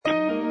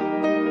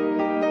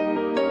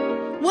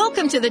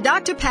Welcome to the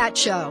Dr. Pat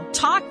Show.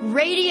 Talk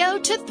radio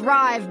to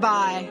thrive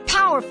by.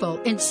 Powerful,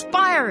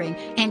 inspiring,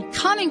 and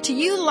coming to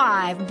you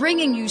live,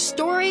 bringing you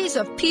stories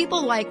of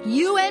people like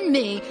you and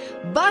me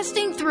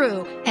busting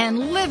through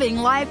and living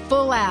life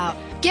full out.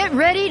 Get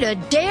ready to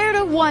dare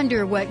to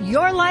wonder what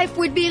your life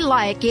would be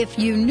like if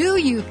you knew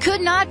you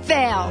could not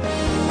fail.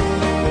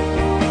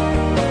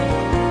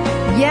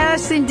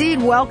 Yes,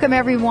 indeed. Welcome,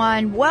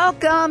 everyone.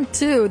 Welcome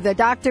to the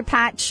Dr.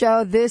 Pat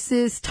Show. This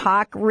is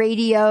Talk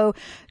Radio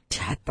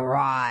to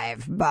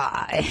thrive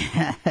by.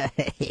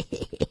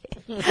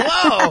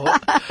 Whoa!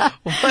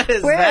 What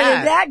is Where that?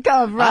 did that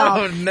come from? I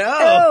don't know.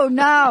 Oh,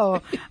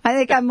 no. I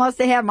think I must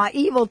have had my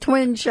evil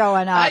twin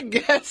showing up. I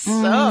guess so.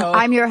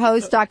 I'm your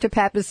host, Dr.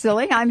 Pat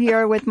Baccili. I'm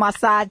here with my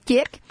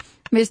sidekick,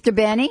 Mr.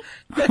 Benny.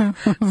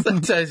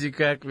 Sometimes you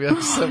crack me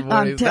up some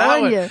mornings.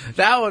 telling you.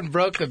 That one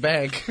broke the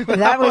bank.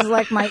 That was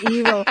like my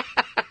evil.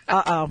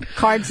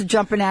 Cards are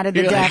jumping out of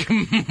the deck.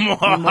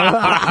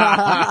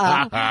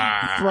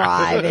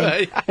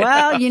 Thriving.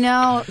 Well, you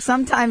know,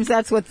 sometimes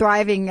that's what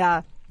thriving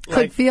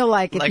could feel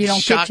like if like you don't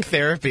shock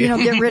therapy. You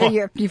don't get rid of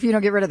if you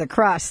don't get rid of the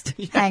crust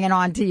hanging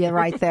on to you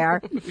right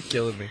there. You're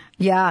killing me.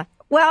 Yeah.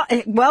 Well,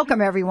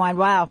 welcome everyone.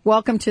 Wow.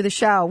 Welcome to the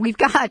show. We've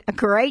got a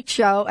great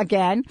show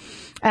again.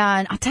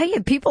 And I'll tell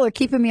you, people are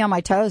keeping me on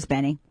my toes,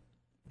 Benny.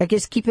 They're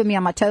just keeping me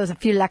on my toes. I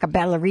feel like a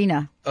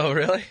ballerina. Oh,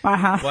 really?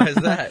 Uh-huh. Why is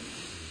that?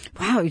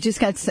 Wow,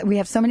 we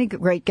have so many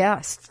great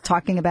guests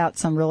talking about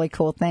some really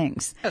cool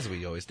things. As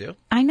we always do.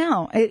 I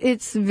know.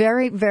 It's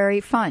very,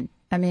 very fun.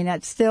 I mean,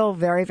 it's still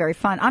very, very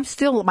fun.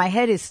 My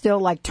head is still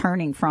like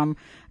turning from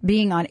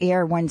being on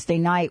air Wednesday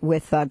night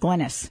with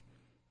Glynis,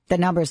 the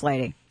numbers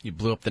lady. You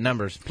blew up the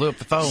numbers, blew up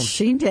the phone.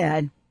 She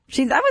did.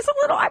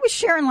 I was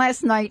sharing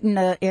last night in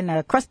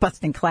a crust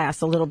busting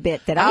class a little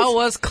bit How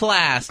was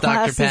class,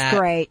 Dr. Pat? Class is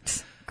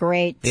great.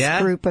 Great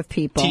group of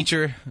people.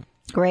 Teacher.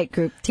 Great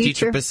group.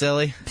 Teacher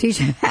Baccili.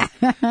 Teacher.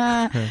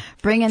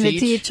 Bringing the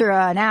teacher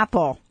an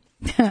apple.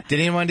 Did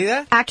anyone do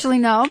that? Actually,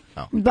 no.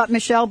 Oh. But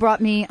Michelle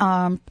brought me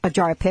a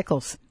jar of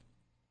pickles.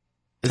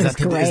 Is that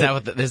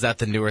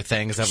the newer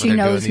thing? Is that what She they're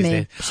knows doing these me.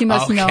 days? She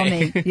must know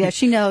me. Yeah,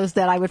 she knows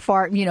that I would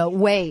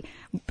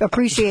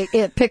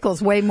appreciate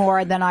pickles way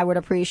more than I would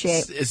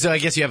appreciate. So I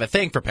guess you have a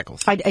thing for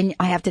pickles. And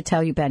I have to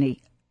tell you,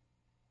 Benny,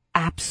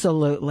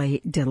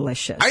 absolutely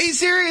delicious. Are you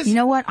serious? You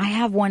know what? I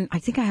have one. I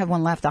think I have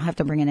one left. I'll have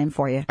to bring it in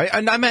for you.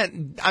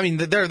 I mean,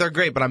 they're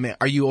great, but I mean,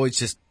 are you always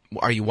just,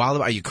 are you wild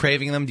about, are you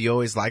craving them? Do you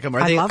always like them?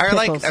 I love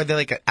pickles. Are they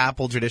like an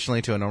apple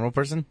traditionally to a normal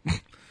person?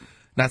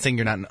 Not saying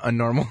you're not a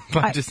normal,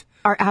 but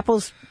Are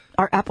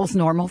apples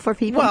normal for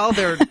people? Well,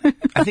 they're,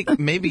 I think,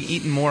 maybe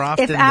eaten more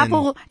often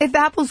If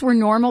apples were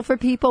normal for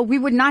people, we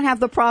would not have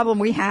the problem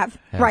we have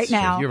right true.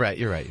 now. You're right.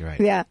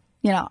 Yeah.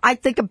 You know, I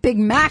think a Big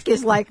Mac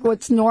is like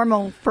what's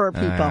normal for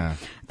people.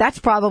 That's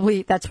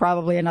probably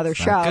another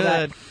show.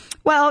 Good.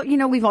 Well, you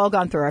know, we've all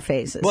gone through our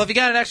phases. Well, if you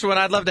got an extra one,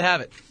 I'd love to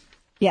have it.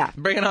 Yeah.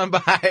 Bring it on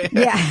by.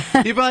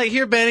 Yeah. You're probably,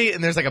 here, Benny,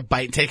 and there's like a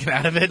bite taken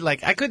out of it.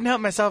 Like, I couldn't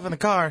help myself in the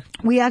car.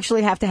 We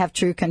actually have to have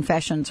true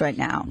confessions right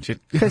now.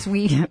 Because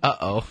we get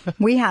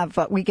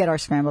our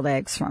scrambled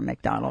eggs from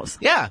McDonald's.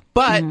 Yeah,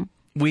 but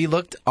we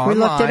looked online.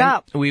 We looked it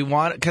up.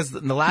 Because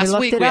the last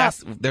week we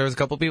asked, there was a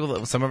couple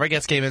people, some of our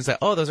guests came in and said,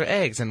 oh, those are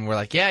eggs. And we're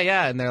like,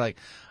 yeah. And they're like,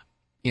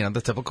 you know,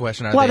 the typical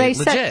question, are they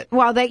legit?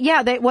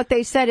 What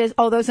they said is,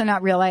 oh, those are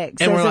not real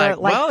eggs. And those we're are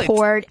like,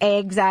 poured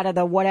eggs out of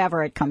the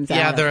whatever it comes out of.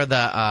 Yeah, they're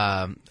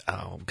the,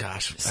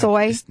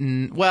 soy?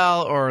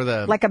 Or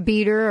the... Like a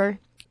beater or...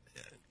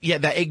 Yeah,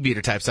 the egg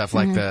beater type stuff,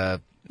 like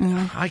the...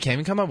 I can't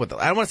even come up with it.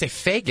 I don't want to say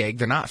fake egg.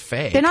 They're not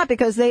fake. They're not,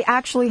 because they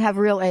actually have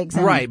real eggs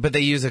in them. Right, but they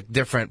use a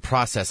different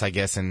process, I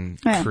guess, in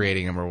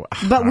creating them.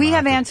 But we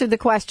have answered the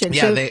question.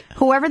 Yeah, so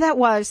whoever that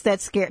was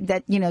that scared,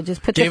 that, you know,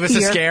 just put gave the us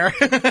fear, a scare.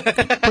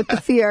 put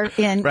the fear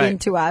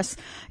into us,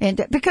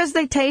 and because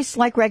they taste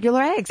like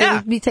regular eggs.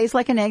 Yeah. They taste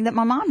like an egg that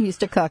my mom used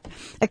to cook.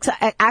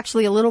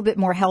 Actually, a little bit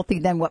more healthy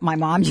than what my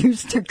mom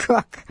used to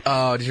cook.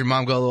 Oh, did your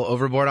mom go a little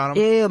overboard on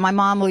them? Ew, my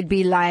mom would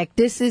be like,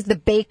 "This is the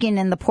bacon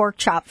and the pork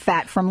chop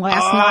fat from last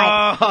night.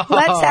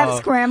 Let's have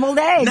scrambled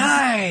eggs."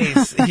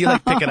 Nice. You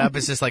like pick it up,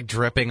 it's just like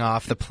dripping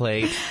off the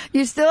plate.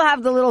 You still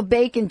have the little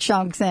bacon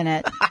chunks in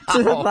it.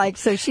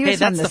 So she was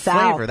from the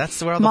South. Flavor.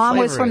 That's where all the Mom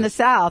flavor was from is. the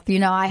South. You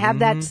know, I have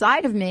that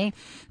side of me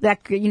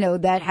that, you know,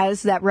 that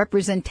has that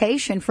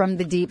representation from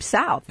the deep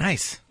South.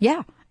 Nice.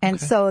 Yeah. And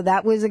so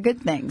that was a good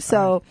thing.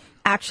 So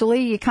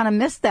actually you kind of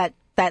missed that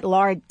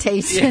lard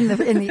taste in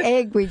the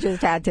egg we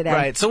just had today.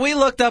 Right. So we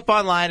looked up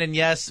online, and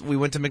yes, we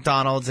went to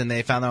McDonald's, and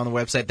they found that on the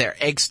website. Their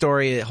egg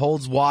story, it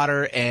holds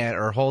water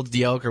or holds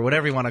yolk or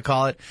whatever you want to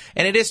call it.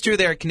 And it is true.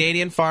 They're a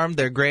Canadian farm.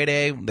 They're grade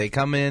A. They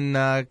come in,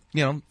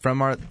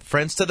 from our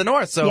friends to the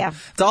north. So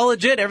It's all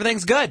legit.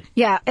 Everything's good.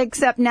 Yeah.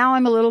 Except now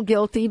I'm a little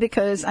guilty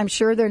because I'm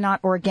sure they're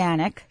not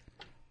organic,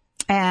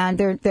 and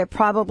they're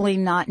probably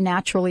not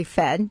naturally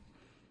fed.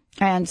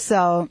 And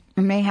so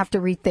I may have to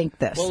rethink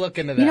this. We'll look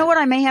into that. You know what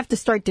I may have to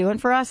start doing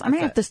for us? I may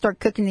have to start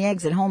cooking the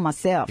eggs at home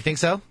myself. You think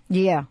so?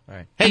 Yeah. All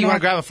right. Hey, you want to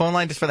grab a phone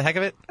line just for the heck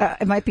of it?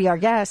 It might be our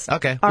guest.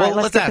 Okay. All well,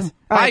 right, let's ask.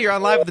 Hi, right. you're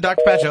on live with the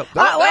Dr. Pat Show.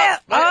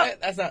 Wait,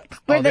 that's not.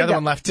 Where'd the they other go?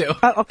 one left too.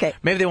 Oh, okay.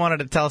 Maybe they wanted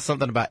to tell us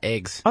something about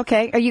eggs.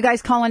 Okay. Are you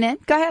guys calling in?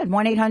 Go ahead.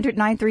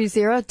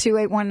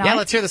 1-800-930-2819. Yeah,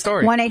 let's hear the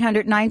story.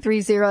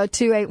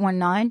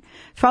 1-800-930-2819.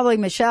 Probably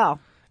Michelle.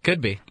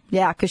 Could be.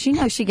 Yeah, because she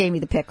knows she gave me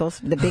the pickles,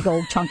 the big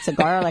old chunks of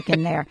garlic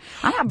in there.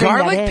 I'm not bringing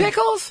Garlic that in.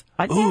 pickles?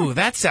 Ooh,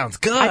 that sounds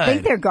good. I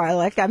think they're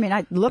garlic. I mean,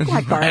 I look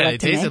like garlic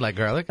It to me. tasted like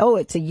garlic. Oh,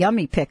 it's a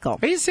yummy pickle.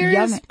 Are you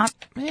serious? Yummy.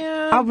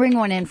 Yeah. I'll bring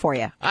one in for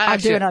you. I'll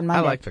do it on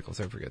Monday. I like pickles.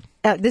 They're pretty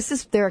good.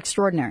 They're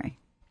extraordinary.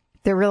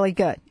 They're really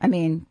good. I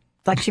mean,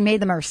 like she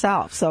made them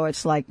herself, so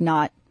it's like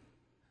not.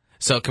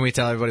 So can we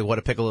tell everybody what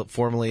a pickle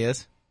formally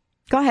is?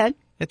 Go ahead.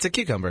 It's a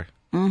cucumber.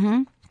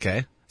 Mm-hmm.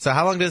 Okay. So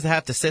how long does it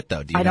have to sit,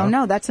 though? Do you I know? don't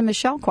know. That's a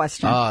Michelle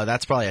question. Oh,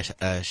 that's probably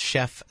a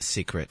chef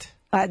secret.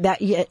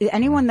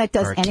 Anyone that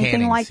does Or a anything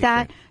canning like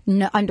secret.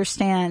 that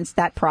understands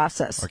that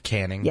process. Or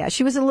canning. Yeah,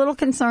 she was a little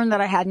concerned that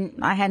I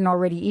hadn't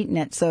already eaten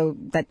it, so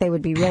that they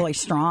would be really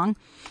strong.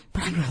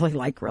 But I really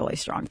like really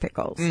strong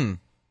pickles.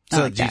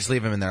 So like you that. just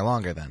leave them in there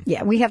longer then?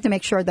 Yeah, we have to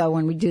make sure, though,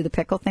 when we do the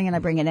pickle thing and I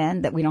bring it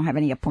in, that we don't have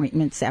any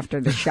appointments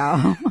after the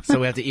show. So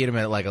we have to eat them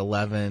at like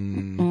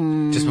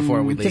 11, just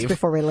before we leave? Just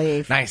before we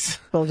leave. Nice.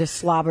 We'll just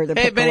slobber the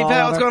Hey, pickle Benny all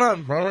Pat, what's over.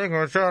 going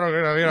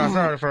on?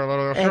 Sorry for a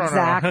little.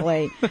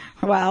 Exactly.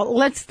 Well,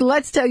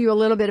 let's tell you a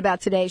little bit about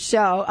today's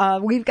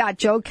show. We've got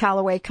Joe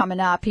Calloway coming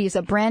up. He's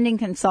a branding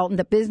consultant,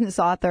 a business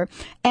author,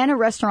 and a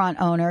restaurant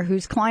owner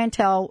whose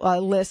clientele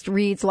list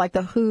reads like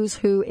the who's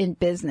who in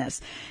business.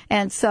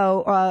 And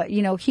so,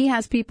 he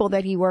has people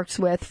that he works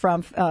with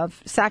from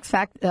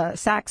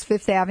Saks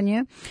Fifth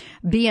Avenue,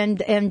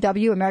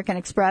 BMW, American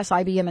Express,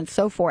 IBM, and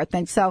so forth.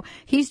 And so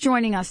he's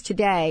joining us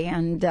today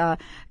and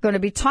going to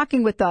be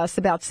talking with us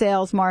about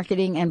sales,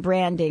 marketing, and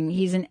branding.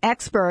 He's an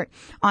expert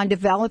on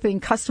developing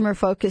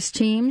customer-focused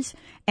teams,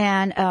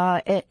 and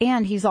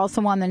he's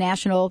also on the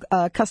National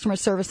Customer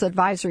Service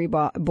Advisory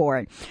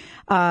Board.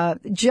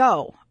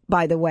 Joe,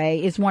 by the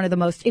way, is one of the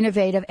most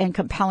innovative and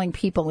compelling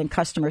people in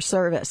customer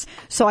service.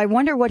 So I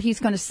wonder what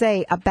he's going to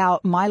say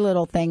about my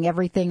little thing,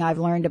 everything I've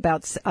learned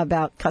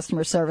about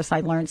customer service. I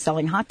learned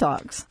selling hot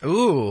dogs.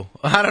 Ooh,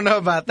 I don't know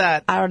about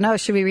that. I don't know.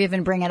 Should we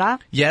even bring it up?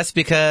 Yes,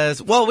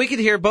 because, well, we could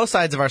hear both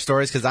sides of our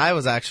stories because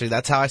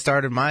that's how I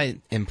started my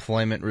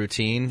employment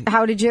routine.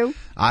 How did you?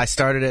 I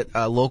started at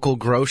a local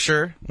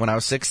grocer when I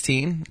was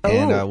 16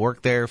 and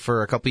worked there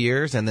for a couple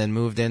years and then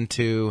moved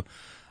into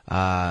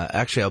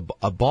actually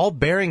a ball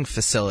bearing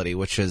facility,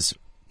 which is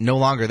no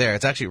longer there.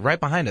 It's actually right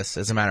behind us,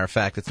 as a matter of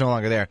fact. It's no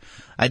longer there.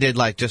 I did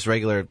like just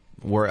regular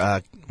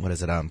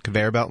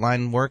conveyor belt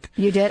line work.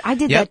 You did? I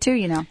did Yep. that too,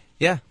 you know.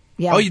 Yeah.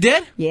 Yeah. Oh, you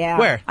did? Yeah.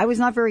 Where? I was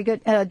not very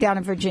good down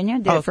in Virginia.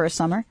 Did it for a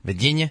summer.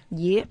 Virginia?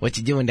 Yeah. What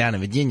you doing down in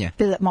Virginia?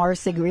 Philip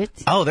Morris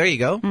cigarettes. Oh, there you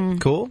go.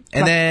 Cool.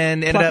 And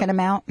then ended plucking up them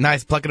out.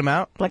 Nice, plucking them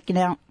out. Plucking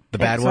out. The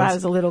bad That's when ones? I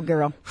was a little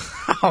girl.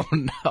 Oh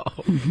no!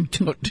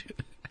 Don't do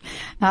that.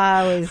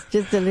 I was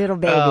just a little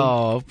baby.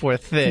 Oh, poor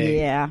thing.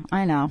 Yeah,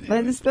 I know.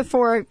 But it's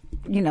before,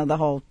 the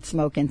whole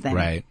smoking thing.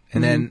 Right.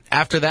 And then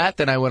after that,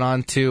 then I went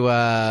on to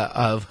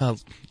a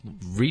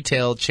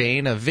retail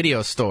chain of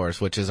video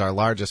stores, which is our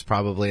largest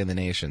probably in the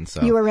nation.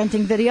 So You were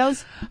renting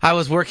videos? I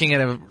was working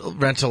at a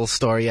rental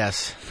store,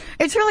 yes.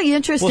 It's really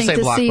interesting We'll say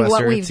to see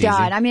what Blockbuster, we've it's easy.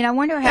 done. I mean, I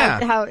wonder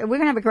Yeah. how we're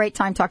going to have a great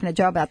time talking to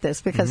Joe about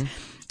this because,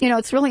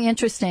 it's really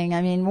interesting.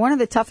 I mean, one of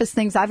the toughest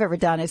things I've ever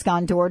done is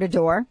gone door to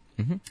door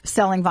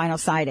selling vinyl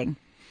siding.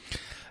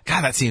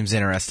 God, that seems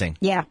interesting.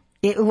 Yeah,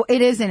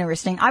 it is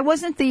interesting. I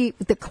wasn't the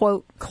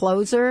quote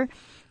closer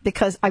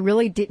because I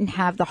really didn't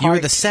have the heart. You were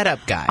the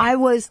setup guy. I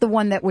was the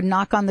one that would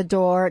knock on the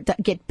door,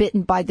 get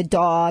bitten by the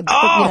dog.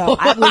 Oh,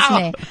 That was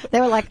me. They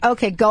were like,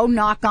 okay, go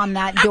knock on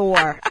that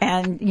door.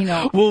 And,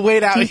 We'll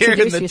wait out here in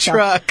introduce the yourself.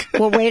 truck.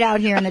 We'll wait out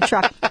here in the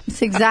truck.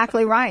 It's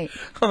exactly right.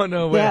 Oh,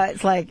 no way. Yeah,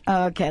 it's like,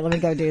 okay, let me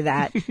go do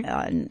that.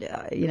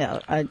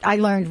 I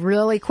learned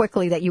really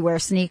quickly that you wear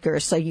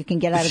sneakers so you can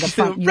get out of the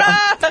front.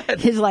 Run!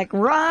 He's like,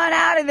 run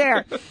out of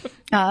there.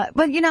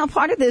 But,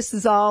 part of this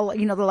is all,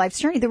 the life's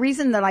journey. The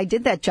reason that I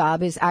did that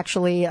job is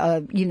actually,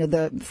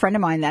 the friend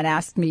of mine that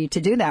asked me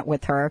to do that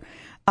with her,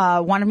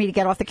 wanted me to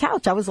get off the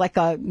couch. I was like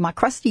my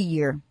crusty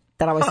year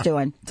that I was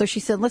doing. So she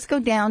said, let's go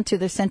down to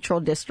the Central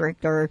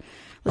District or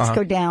let's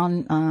go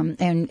down,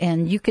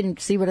 and you can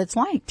see what it's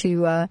like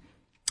to,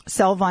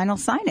 sell vinyl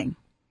siding.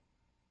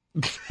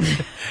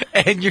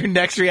 And your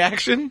next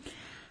reaction?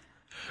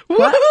 What?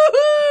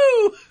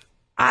 Woo-hoo-hoo!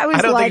 I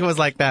I don't think it was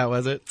like that,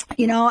 was it?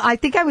 I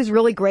think I was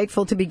really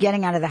grateful to be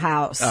getting out of the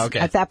house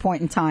at that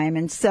point in time.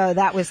 And so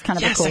that was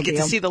kind of a cool I get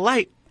deal. to see the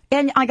light.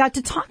 And I got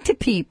to talk to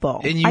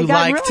people. And you I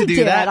like to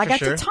do that, I for got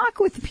sure. to talk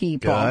with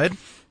people. Good.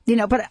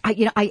 But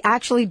I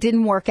actually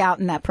didn't work out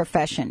in that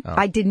profession.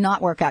 I did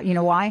not work out. You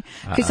know why?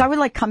 Because I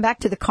would come back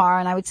to the car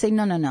and I would say,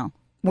 no.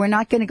 We're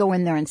not going to go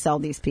in there and sell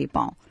these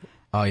people.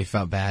 Oh, you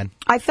felt bad?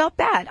 I felt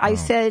bad. I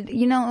said,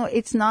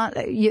 it's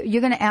not,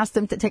 you're going to ask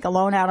them to take a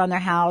loan out on their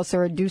house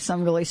or do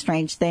some really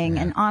strange thing.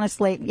 And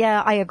honestly,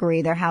 yeah, I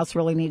agree. Their house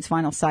really needs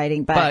vinyl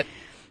siding, but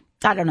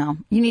I don't know.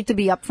 You need to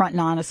be upfront and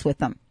honest with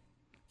them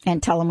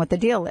and tell them what the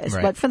deal is.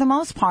 Right. But for the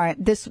most part,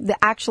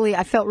 actually,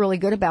 I felt really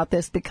good about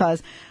this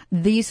because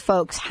these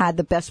folks had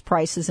the best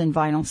prices in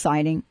vinyl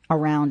siding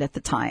around at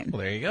the time.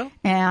 Well, there you go.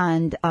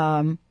 And,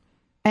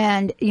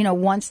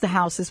 once the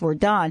houses were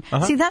done,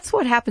 see, that's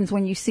what happens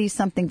when you see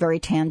something very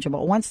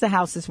tangible. Once the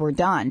houses were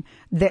done,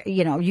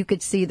 you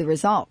could see the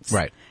results.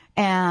 Right.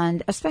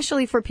 And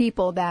especially for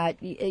people that,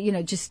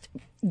 just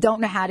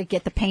don't know how to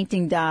get the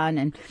painting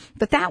done.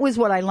 But that was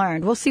what I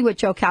learned. We'll see what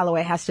Joe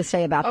Calloway has to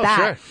say about that.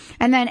 Sure.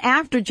 And then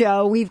after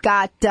Joe, we've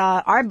got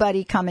our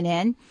buddy coming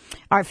in,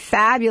 our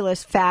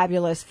fabulous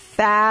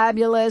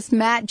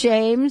Matt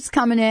James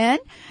coming in.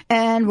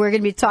 And we're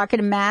going to be talking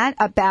to Matt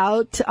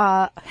about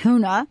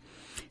Huna.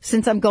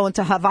 Since I'm going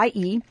to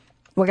Hawaii,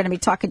 we're going to be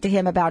talking to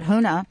him about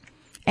Huna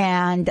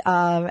and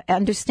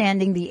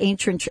understanding the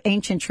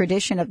ancient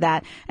tradition of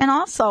that. And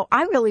also,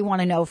 I really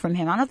want to know from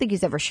him, I don't think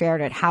he's ever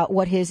shared it,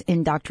 what his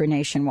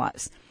indoctrination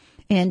was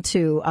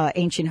into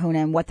ancient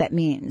Huna and what that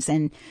means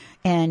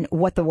and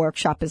what the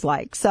workshop is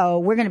like. So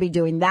we're going to be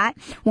doing that.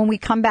 When we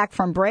come back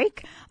from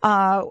break,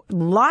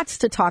 lots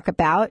to talk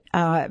about.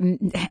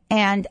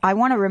 And I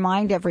want to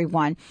remind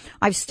everyone,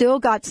 I've still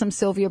got some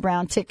Sylvia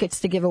Browne tickets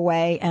to give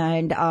away.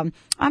 And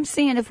I'm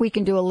seeing if we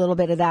can do a little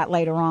bit of that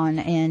later on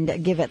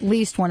and give at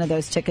least one of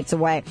those tickets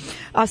away.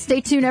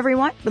 Stay tuned,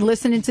 everyone. You're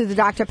listening to the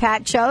Dr.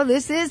 Pat Show.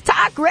 This is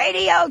Talk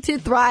Radio to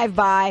Thrive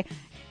By.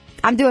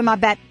 I'm doing my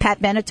Pat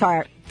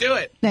Benatar. Do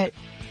it. They're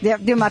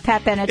doing my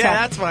Pat Benatar.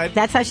 Yeah, that's fine.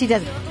 That's how she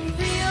does it.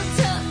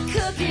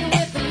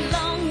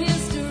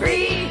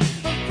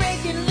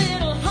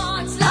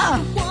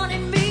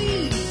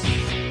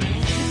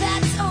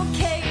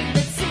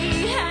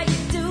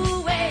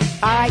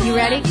 All right, you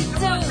ready? All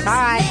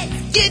right.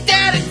 Get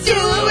down and do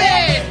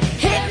it!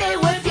 Hit me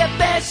with your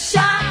best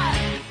shot.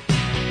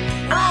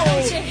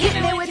 Oh,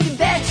 hit me with your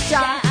best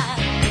shot.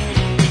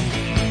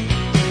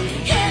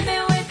 Hit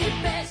me with your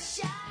best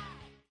shot.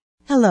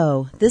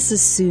 Hello, this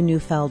is Sue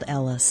Neufeld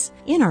Ellis.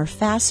 In our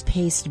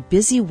fast-paced,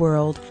 busy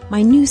world,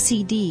 my new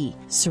CD,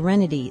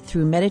 Serenity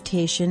Through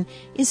Meditation,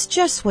 is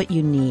just what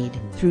you need.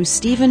 Through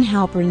Stephen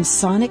Halpern's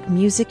sonic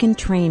music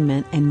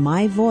entrainment and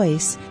my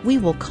voice, we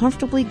will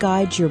comfortably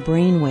guide your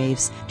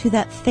brainwaves to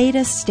that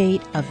theta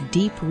state of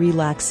deep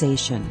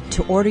relaxation.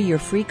 To order your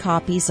free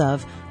copies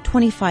of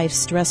 25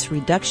 Stress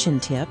Reduction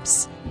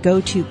Tips,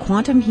 go to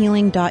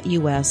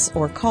quantumhealing.us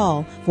or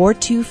call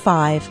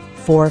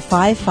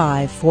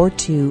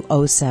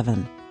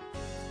 425-455-4207.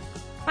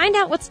 Find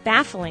out what's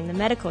baffling the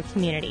medical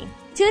community.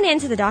 Tune in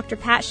to the Dr.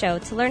 Pat Show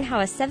to learn how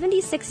a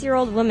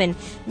 76-year-old woman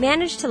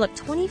managed to look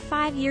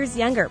 25 years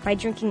younger by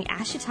drinking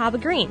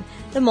Ashitaba Green,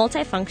 the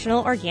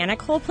multifunctional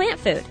organic whole plant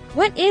food.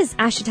 What is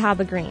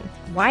Ashitaba Green?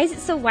 Why is it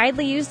so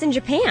widely used in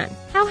Japan?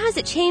 How has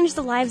it changed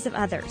the lives of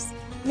others?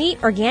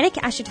 Meet organic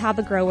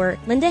Ashitaba grower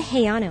Linda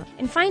Hayano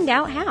and find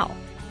out how.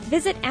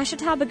 Visit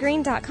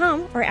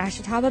ashitabagreen.com or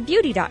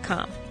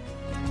ashitababeauty.com.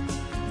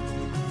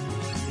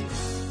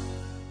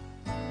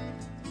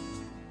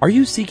 Are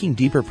you seeking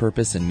deeper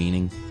purpose and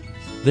meaning?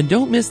 Then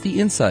don't miss the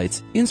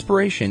insights,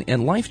 inspiration,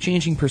 and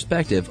life-changing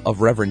perspective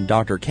of Reverend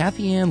Dr.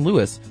 Kathy Ann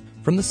Lewis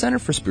from the Center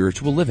for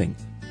Spiritual Living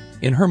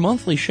in her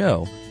monthly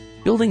show,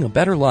 Building a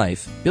Better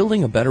Life,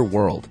 Building a Better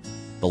World,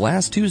 the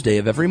last Tuesday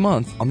of every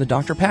month on the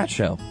Dr. Pat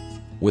Show,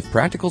 with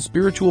practical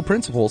spiritual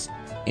principles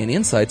and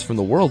insights from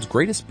the world's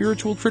greatest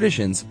spiritual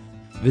traditions.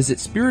 Visit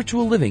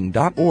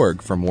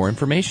spiritualliving.org for more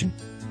information.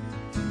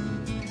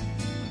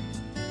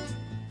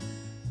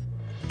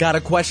 Got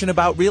a question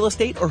about real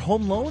estate or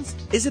home loans?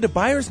 Is it a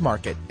buyer's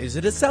market? Is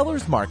it a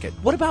seller's market?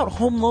 What about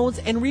home loans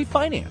and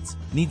refinance?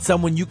 Need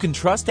someone you can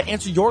trust to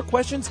answer your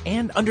questions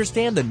and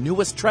understand the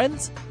newest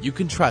trends? You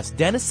can trust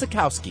Dennis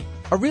Sikowski,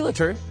 a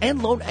realtor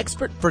and loan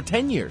expert for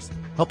 10 years,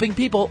 helping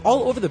people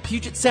all over the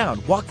Puget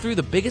Sound walk through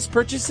the biggest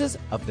purchases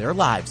of their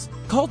lives.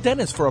 Call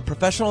Dennis for a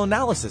professional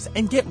analysis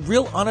and get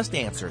real honest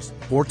answers.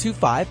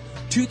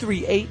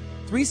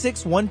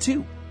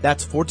 425-238-3612.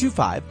 That's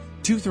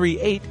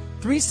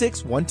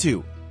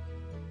 425-238-3612.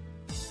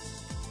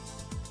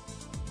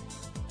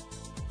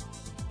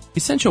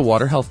 Essential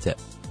Water Health Tip.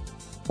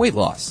 Weight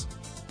loss.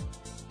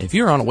 If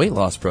you're on a weight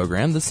loss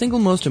program, the single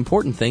most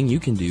important thing you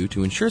can do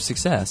to ensure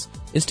success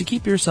is to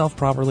keep yourself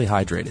properly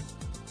hydrated.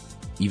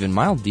 Even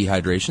mild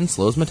dehydration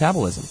slows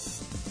metabolism,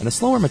 and a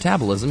slower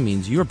metabolism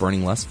means you are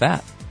burning less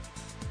fat.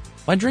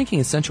 By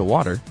drinking essential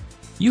water,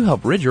 you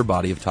help rid your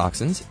body of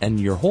toxins and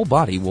your whole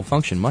body will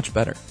function much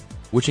better,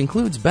 which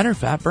includes better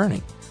fat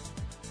burning.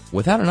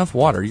 Without enough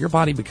water, your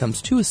body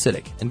becomes too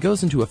acidic and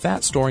goes into a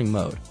fat-storing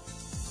mode.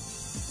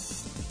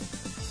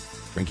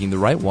 Drinking the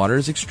right water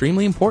is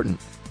extremely important.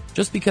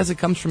 Just because it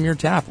comes from your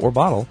tap or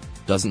bottle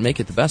doesn't make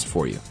it the best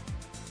for you.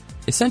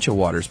 Essential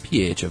Water's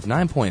pH of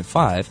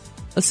 9.5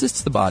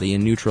 assists the body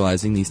in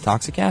neutralizing these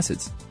toxic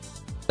acids.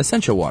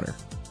 Essential Water,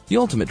 the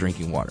ultimate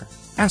drinking water.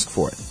 Ask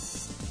for it.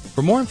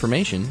 For more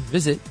information,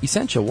 visit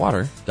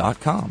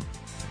essentialwater.com.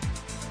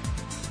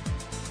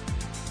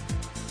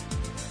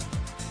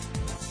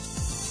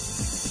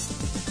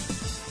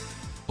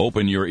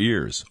 Open your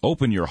ears,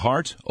 open your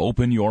heart,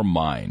 open your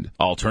mind.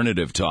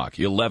 Alternative Talk,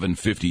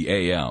 1150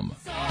 AM.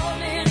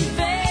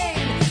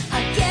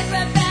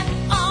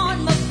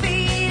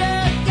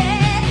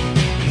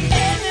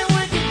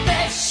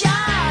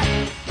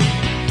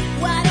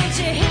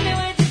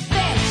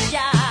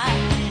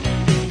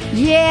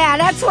 Yeah,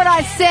 that's what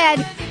I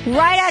said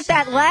right at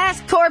that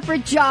last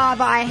corporate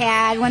job I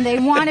had when they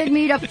wanted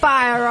me to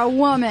fire a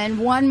woman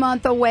 1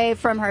 month away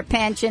from her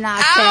pension.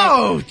 I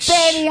Ouch!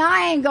 said, baby,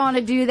 I ain't going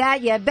to do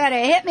that. You better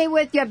hit me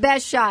with your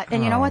best shot.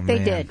 And you know what? They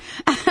did.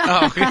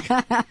 Oh,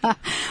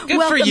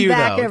 good for you,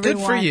 back, though. everyone.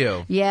 Good for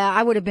you. Yeah,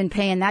 I would have been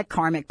paying that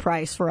karmic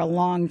price for a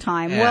long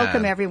time. Yeah.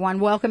 Welcome, everyone.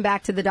 Welcome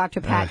back to the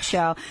Dr. Pat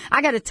Show.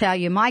 I got to tell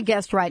you, my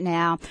guest right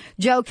now,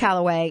 Joe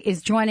Calloway,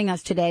 is joining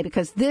us today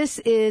because this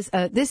is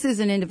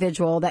an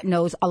individual that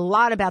knows a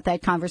lot about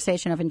that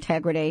conversation of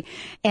integrity.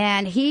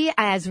 And he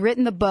has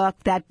written the book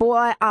that,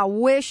 boy, I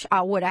wish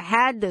I would have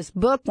had this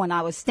book when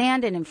I was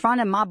standing in front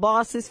of my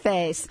boss's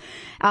face.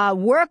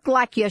 Work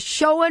Like You're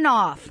Showing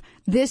Off.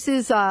 This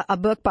is a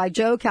book by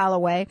Joe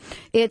Calloway.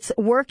 It's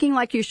Working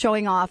Like You're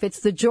Showing Off. It's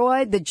the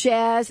joy, the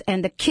jazz,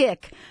 and the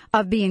kick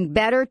of being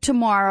better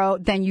tomorrow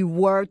than you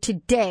were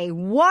today.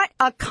 What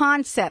a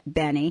concept,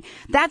 Benny.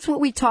 That's what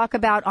we talk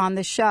about on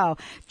the show.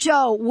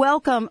 Joe,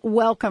 welcome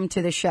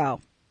to the show.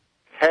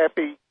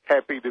 Happy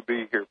to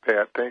be here,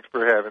 Pat. Thanks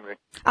for having me.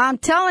 I'm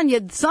telling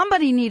you,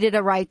 somebody needed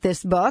to write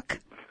this book.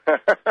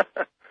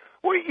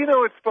 Well, you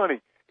know, it's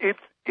funny. It's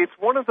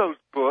one of those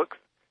books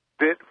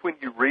that when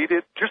you read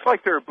it, just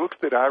like there are books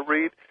that I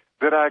read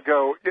that I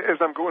go, as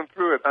I'm going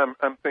through it,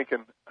 I'm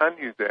thinking, I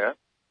knew that.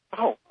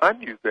 Oh, I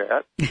knew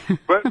that.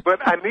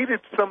 but I needed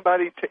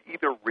somebody to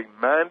either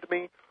remind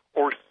me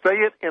or say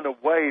it in a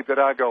way that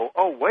I go,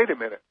 oh, wait a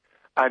minute.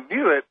 I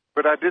knew it,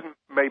 but I didn't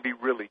maybe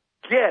really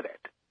get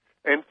it.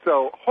 And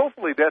so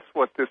hopefully that's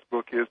what this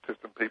book is to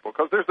some people,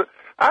 because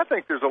I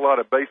think there's a lot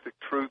of basic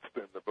truths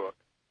in the book.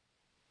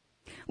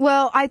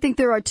 Well, I think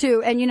there are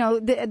too. And, you know,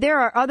 there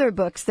are other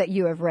books that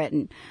you have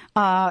written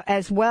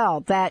as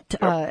well that,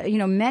 you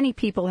know, many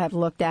people have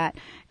looked at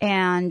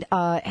and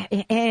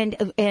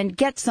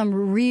get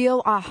some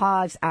real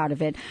ahas out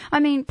of it. I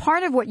mean,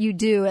 part of what you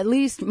do, at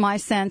least my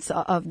sense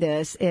of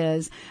this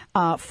is,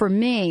 for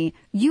me,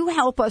 you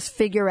help us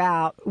figure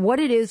out what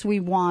it is we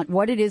want,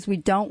 what it is we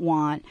don't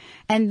want,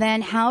 and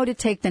then how to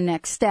take the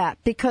next step.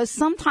 Because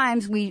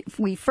sometimes we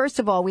first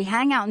of all, we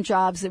hang out in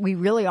jobs that we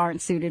really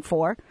aren't suited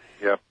for.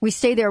 Yep. We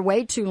stay there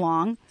way too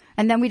long,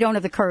 and then we don't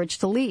have the courage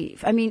to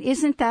leave. I mean,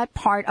 isn't that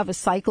part of a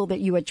cycle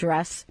that you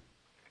address?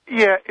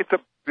 Yeah, it's a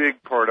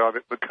big part of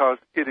it because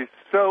it is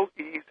so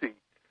easy,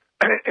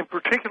 and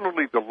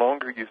particularly the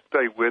longer you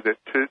stay with it,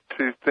 to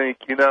think,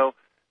 you know,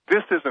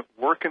 this isn't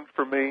working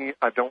for me.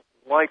 I don't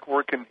like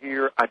working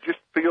here. I just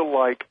feel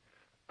like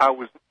I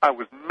was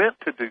meant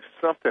to do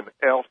something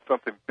else,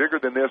 something bigger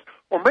than this,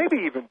 or maybe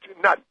even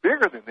not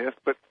bigger than this,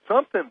 but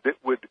something that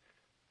would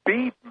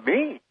feed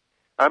me.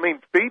 I mean,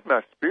 feed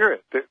my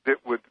spirit, that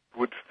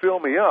would fill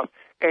me up.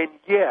 And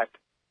yet,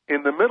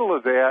 in the middle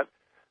of that,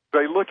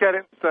 they look at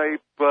it and say,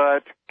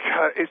 but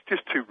God, it's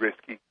just too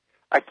risky.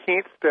 I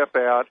can't step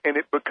out. And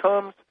it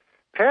becomes,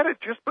 Pat,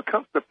 it just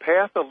becomes the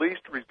path of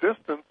least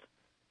resistance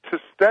to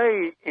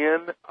stay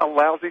in a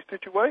lousy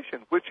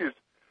situation, which is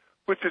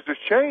a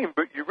shame,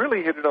 but you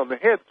really hit it on the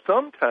head.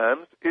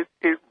 Sometimes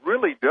it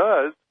really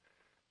does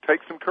take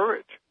some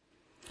courage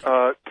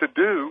to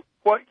do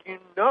what you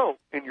know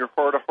in your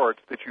heart of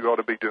hearts that you ought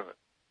to be doing.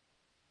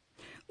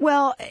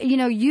 Well, you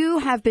know, you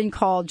have been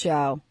called,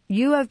 Joe,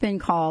 you have been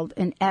called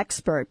an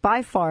expert,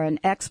 by far an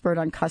expert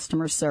on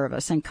customer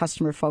service and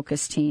customer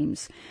focus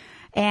teams.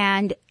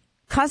 And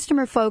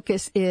customer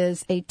focus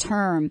is a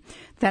term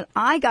that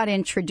I got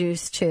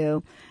introduced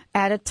to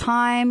at a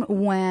time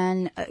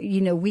when,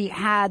 you know, we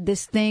had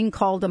this thing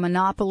called a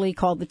monopoly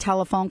called the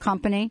telephone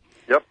company.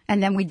 Yep.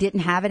 And then we didn't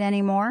have it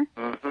anymore.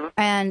 Mm-hmm.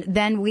 And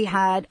then we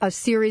had a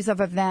series of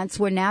events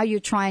where now you're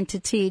trying to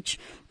teach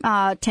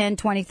 10,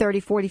 20, 30,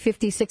 40,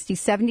 50, 60,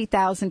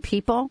 70,000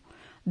 people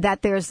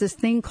that there's this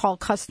thing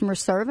called customer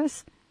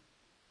service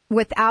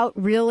without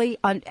really,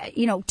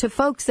 you know, to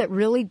folks that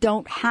really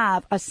don't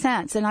have a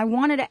sense. And I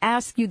wanted to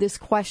ask you this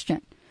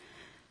question.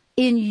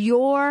 In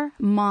your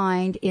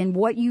mind, in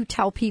what you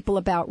tell people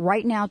about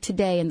right now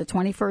today in the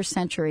 21st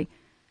century,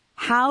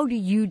 how do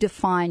you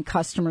define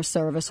customer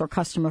service or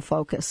customer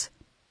focus?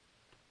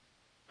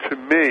 To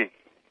me,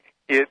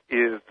 it's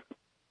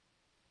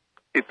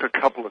a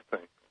couple of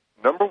things.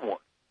 Number one,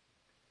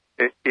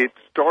 it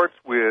starts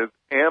with,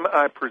 am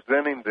I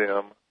presenting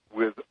them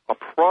with a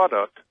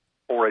product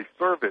or a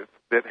service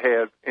that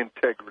has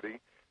integrity?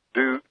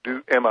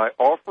 Am I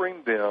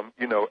offering them,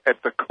 you know,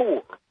 at the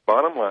core,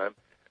 bottom line,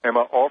 am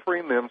I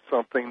offering them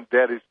something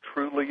that is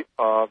truly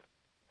of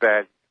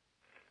value?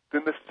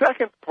 Then the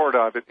second part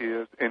of it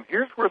is, and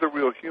here's where the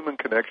real human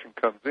connection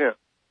comes in,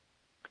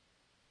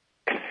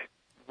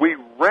 we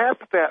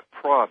wrap that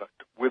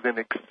product with an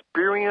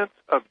experience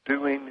of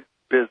doing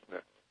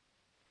business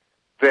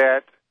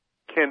that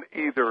can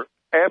either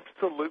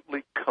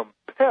absolutely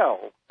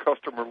compel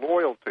customer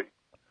loyalty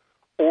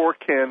or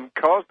can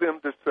cause them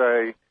to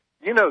say,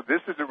 you know,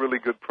 this is a really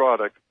good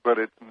product, but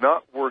it's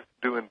not worth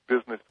doing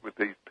business with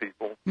these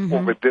people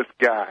or with this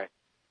guy.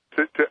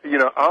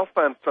 I'll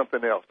find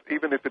something else,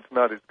 even if it's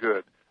not as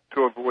good,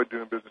 to avoid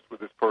doing business with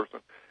this person.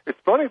 It's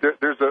funny,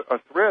 there's a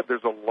thread,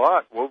 there's a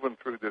lot woven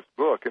through this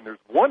book, and there's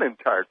one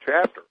entire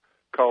chapter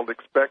called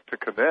Expect to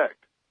Connect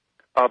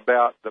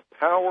about the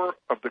power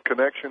of the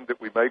connection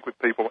that we make with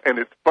people. And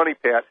it's funny,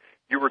 Pat,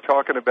 you were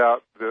talking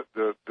about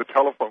the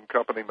telephone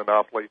company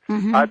monopoly.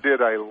 I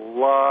did a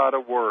lot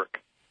of work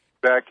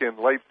back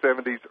in late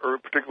 70s, or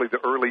particularly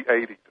the early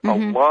 80s,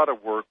 a lot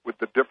of work with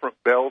the different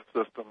Bell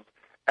systems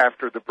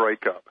after the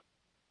breakup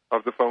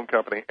of the phone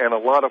company. And a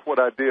lot of what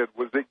I did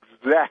was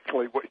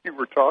exactly what you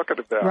were talking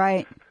about.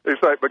 Right.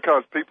 It's like,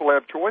 because people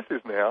have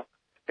choices now,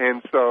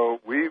 and so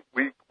we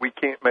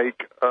can't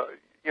make,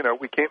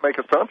 we can't make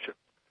assumptions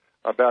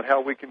about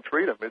how we can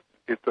treat them.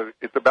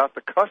 It's about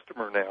the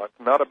customer now. It's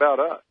not about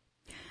us.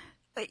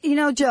 You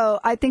know, Joe,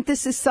 I think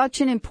this is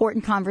such an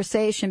important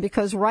conversation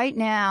because right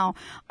now,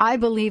 I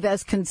believe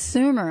as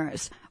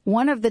consumers,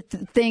 one of the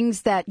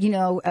things that,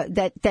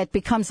 that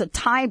becomes a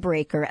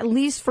tiebreaker, at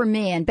least for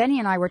me, and Benny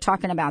and I were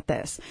talking about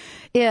this,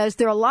 is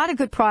there are a lot of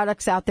good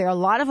products out there. A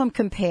lot of them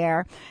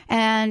compare.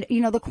 And,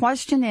 the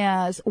question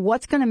is,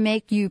 what's going to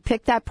make you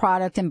pick that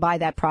product and buy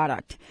that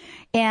product?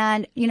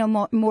 And,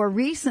 more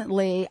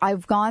recently,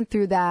 I've gone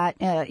through that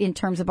in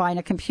terms of buying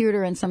a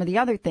computer and some of the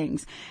other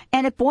things.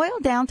 And it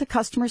boiled down to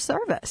customer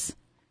service.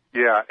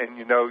 Yeah, and,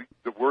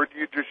 the word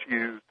you just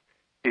used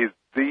is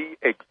the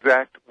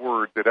exact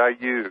word that I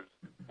use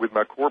with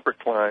my corporate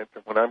clients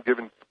and when I'm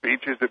giving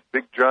speeches at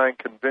big, giant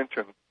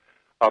conventions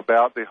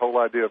about the whole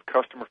idea of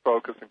customer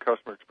focus and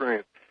customer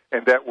experience,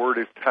 and that word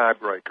is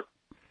tiebreaker.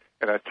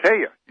 And I tell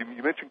you,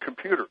 you mentioned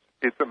computers.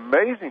 It's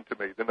amazing to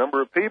me the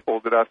number of people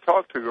that I've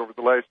talked to over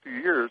the last few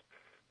years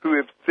who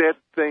have said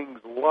things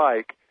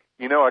like,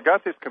 I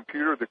got this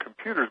computer. The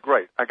computer's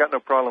great. I got no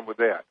problem with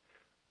that.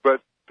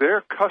 But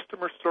their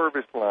customer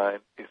service line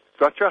is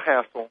such a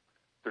hassle.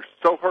 They're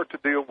so hard to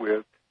deal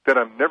with that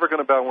I'm never going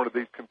to buy one of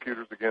these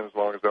computers again as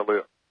long as I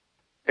live.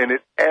 And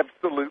it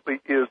absolutely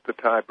is the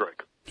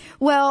tiebreaker.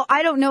 Well,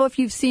 I don't know if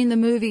you've seen the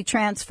movie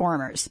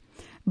Transformers.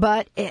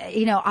 But,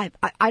 I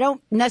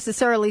don't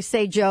necessarily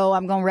say, Joe,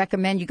 I'm going to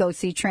recommend you go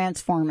see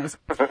Transformers.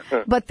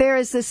 But there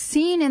is a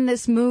scene in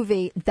this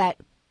movie that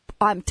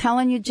I'm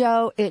telling you,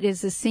 Joe, it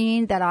is a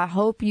scene that I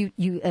hope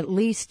you at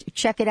least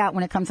check it out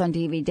when it comes on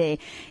DVD.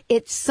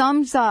 It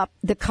sums up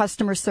the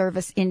customer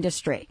service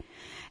industry.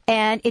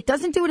 And it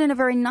doesn't do it in a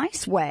very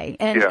nice way.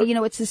 And,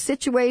 it's a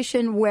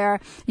situation where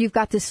you've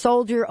got this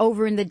soldier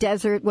over in the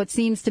desert, what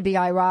seems to be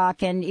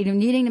Iraq, and,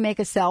 needing to make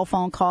a cell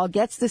phone call,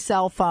 gets the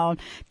cell phone,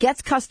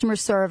 gets customer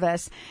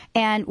service.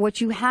 And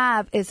what you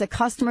have is a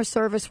customer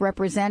service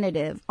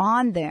representative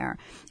on there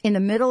in the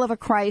middle of a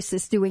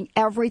crisis doing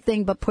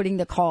everything but putting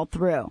the call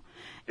through.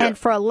 Yeah. And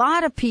for a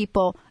lot of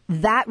people,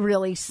 that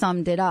really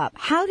summed it up.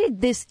 How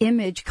did this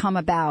image come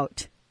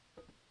about?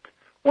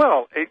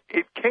 Well,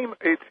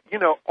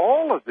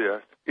 all of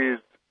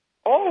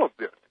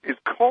this is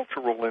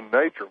cultural in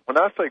nature. When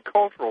I say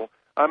cultural,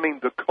 I mean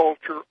the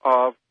culture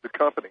of the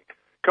company.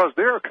 Because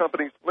there are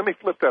companies, let me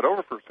flip that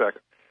over for a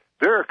second.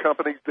 There are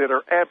companies that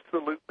are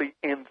absolutely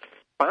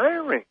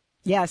inspiring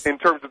in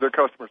terms of their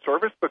customer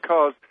service,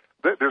 because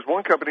there's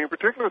one company in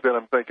particular that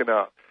I'm thinking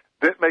of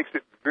that makes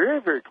it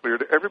very, very clear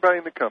to everybody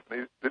in the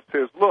company that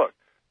says, look,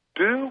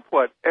 do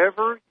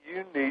whatever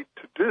you need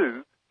to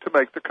do to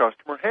make the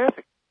customer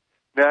happy.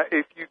 Now,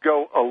 if you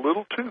go a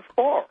little too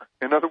far,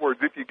 in other words,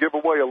 if you give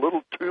away a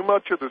little too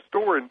much of the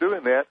store in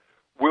doing that,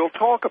 we'll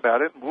talk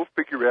about it and we'll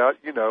figure out,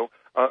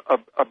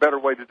 a better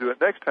way to do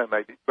it next time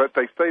maybe. But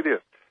they say this,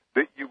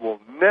 that you will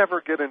never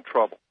get in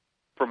trouble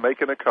for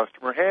making a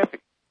customer happy.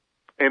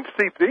 And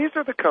see, these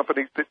are the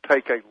companies that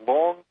take a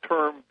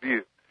long-term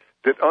view,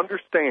 that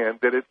understand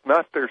that it's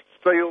not their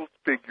sales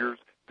figures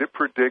that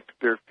predict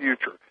their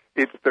future.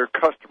 It's their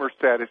customer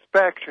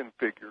satisfaction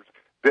figures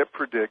that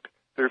predict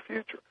their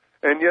future.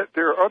 And yet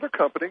there are other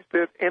companies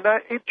that,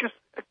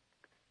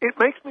 it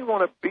makes me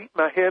want to beat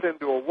my head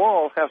into a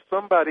wall how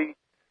somebody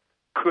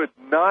could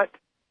not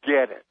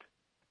get it,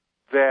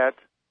 that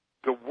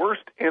the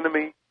worst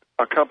enemy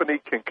a company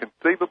can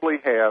conceivably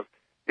have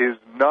is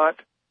not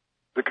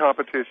the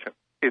competition.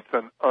 It's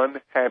an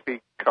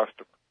unhappy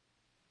customer.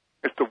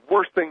 It's the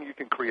worst thing you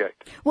can create.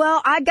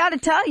 Well, I got to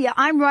tell you,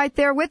 I'm right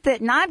there with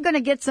it, and I'm going to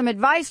get some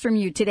advice from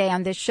you today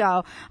on this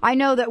show. I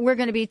know that we're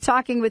going to be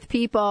talking with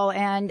people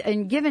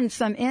and giving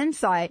some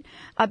insight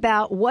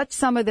about what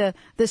some of the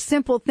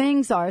simple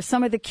things are,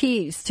 some of the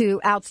keys to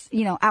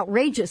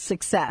outrageous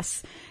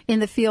success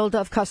in the field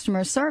of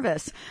customer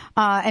service.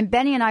 And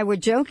Benny and I were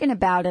joking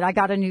about it. I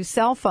got a new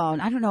cell phone.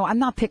 I don't know. I'm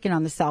not picking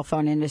on the cell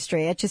phone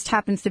industry. It just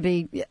happens to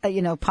be,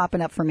 popping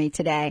up for me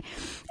today.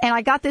 And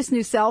I got this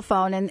new cell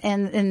phone,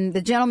 and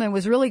the gentleman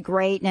was really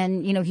great,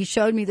 and, you know, he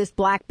showed me this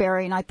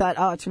BlackBerry, and I thought,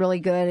 oh, it's really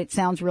good. It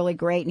sounds really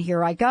great, and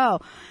here I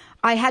go.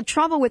 I had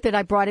trouble with it.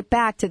 I brought it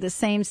back to the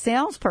same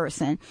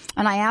salesperson,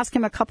 and I asked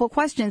him a couple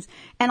questions,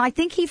 and I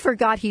think he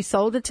forgot he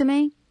sold it to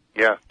me.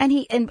 Yeah.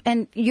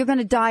 And you're going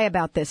to die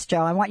about this,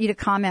 Joe. I want you to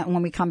comment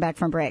when we come back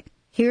from break.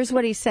 Here's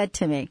what he said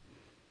to me.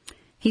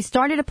 He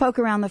started to poke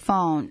around the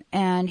phone,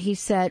 and he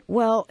said,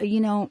 well, you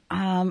know,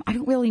 I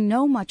don't really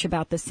know much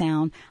about the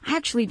sound. I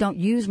actually don't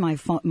use my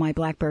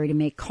BlackBerry to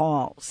make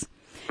calls.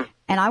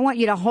 And I want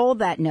you to hold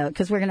that note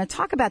because we're going to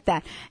talk about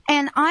that.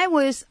 And I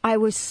was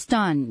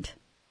stunned.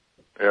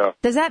 Yeah.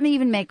 Does that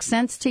even make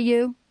sense to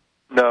you?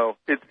 No.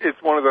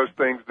 It's one of those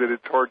things that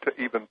it's hard to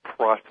even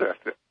process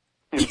it.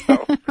 You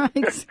know? Right.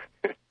 It's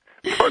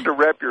hard to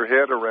wrap your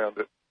head around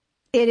it.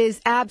 It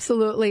is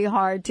absolutely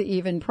hard to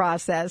even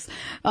process.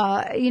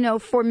 You know,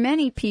 for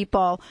many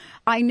people,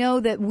 I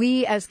know that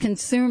we as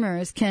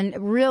consumers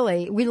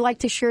we like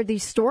to share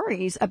these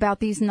stories about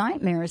these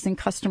nightmares in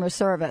customer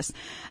service.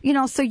 You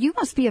know, so you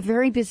must be a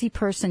very busy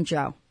person,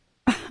 Joe.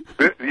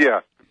 Yeah.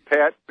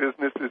 Pat,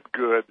 business is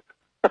good.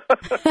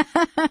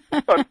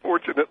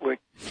 Unfortunately.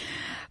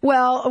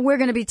 Well, we're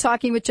going to be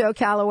talking with Joe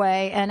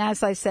Calloway, and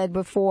as I said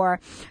before,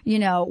 you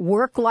know,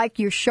 work like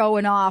you're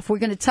showing off. We're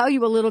going to tell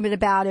you a little bit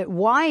about it,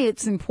 why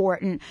it's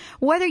important,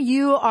 whether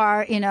you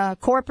are in a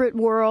corporate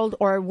world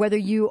or whether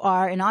you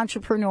are an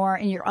entrepreneur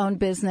in your own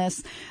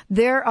business.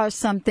 There are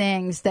some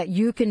things that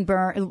you can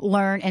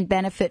learn and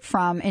benefit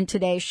from in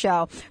today's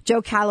show.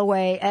 Joe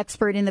Calloway,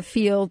 expert in the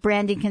field,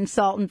 branding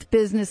consultant,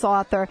 business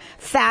author,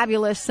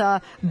 fabulous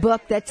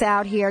book that's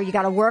out here. You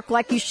got to work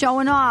like you're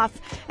showing off,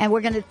 and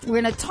we're going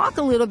to talk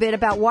a little bit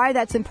about why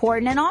that's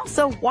important and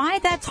also why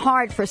that's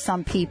hard for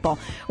some people.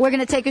 We're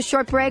going to take a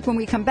short break. When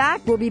we come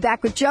back, we'll be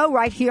back with Joe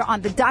right here on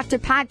the Dr.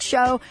 Pat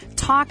Show,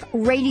 talk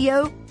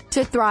radio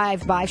to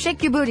thrive by.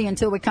 Shake your booty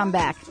until we come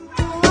back.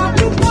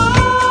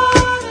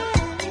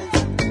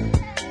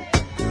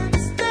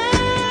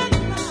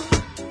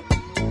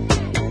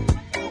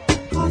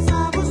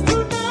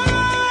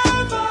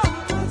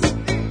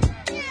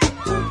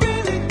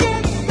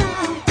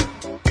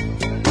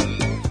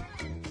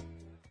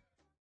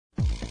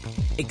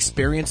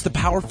 Experience the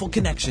powerful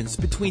connections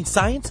between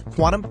science,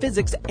 quantum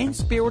physics, and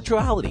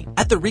spirituality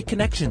at the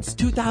Reconnections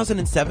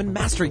 2007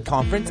 Mastery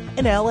Conference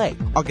in LA,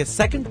 August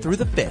 2nd through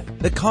the 5th.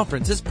 The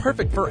conference is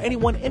perfect for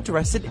anyone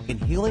interested in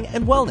healing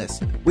and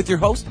wellness, with your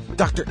host,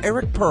 Dr.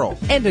 Eric Pearl,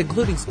 and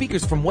including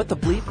speakers from What the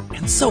Bleep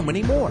and so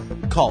many more.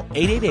 Call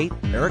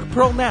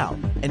 888-ERIC-PEARL now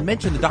and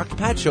mention the Dr.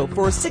 Pat Show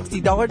for a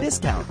 $60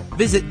 discount.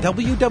 Visit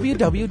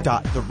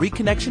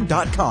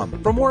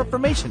www.thereconnection.com for more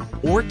information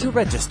or to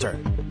register.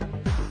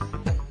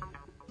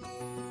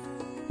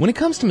 When it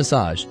comes to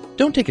massage,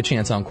 don't take a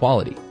chance on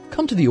quality.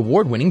 Come to the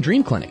award-winning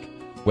Dream Clinic.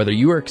 Whether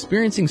you are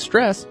experiencing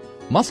stress,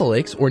 muscle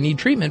aches, or need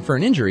treatment for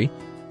an injury,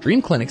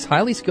 Dream Clinic's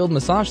highly skilled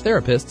massage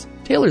therapists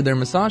tailor their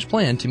massage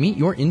plan to meet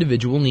your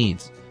individual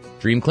needs.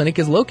 Dream Clinic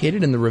is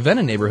located in the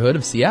Ravenna neighborhood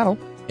of Seattle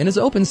and is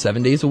open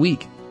 7 days a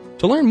week.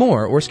 To learn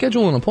more or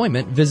schedule an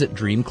appointment, visit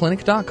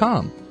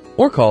dreamclinic.com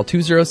or call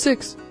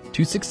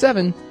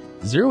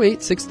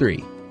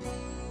 206-267-0863.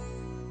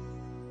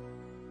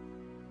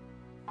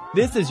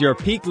 This is your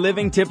Peak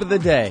Living Tip of the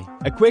Day.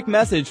 A quick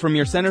message from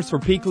your Centers for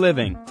Peak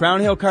Living, Crown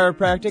Hill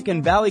Chiropractic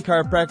and Valley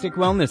Chiropractic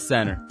Wellness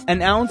Center.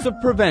 An ounce of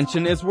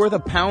prevention is worth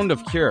a pound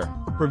of cure.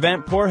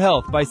 Prevent poor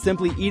health by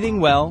simply eating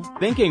well,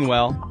 thinking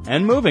well,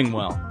 and moving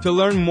well. To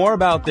learn more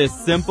about this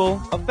simple,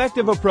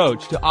 effective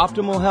approach to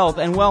optimal health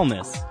and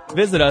wellness,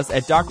 visit us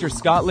at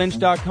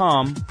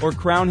drscottlynch.com or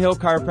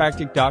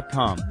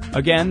crownhillchiropractic.com.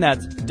 Again,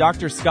 that's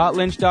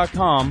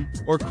drscottlynch.com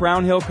or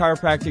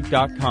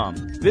crownhillchiropractic.com.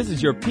 This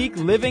is your Peak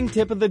Living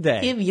Tip of the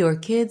Day. Give your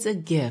kids a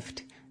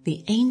gift.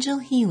 The Angel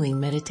Healing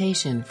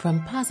Meditation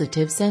from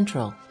Positive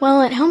Central.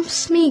 Well, it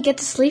helps me get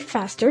to sleep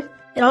faster.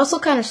 It also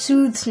kind of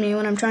soothes me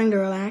when I'm trying to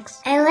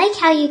relax. I like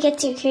how you get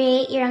to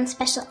create your own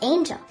special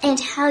angel and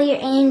how your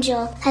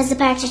angel has the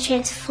power to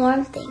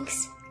transform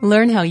things.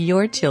 Learn how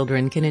your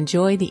children can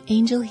enjoy the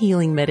Angel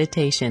Healing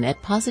Meditation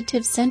at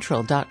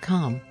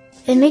PositiveCentral.com.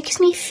 It makes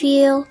me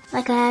feel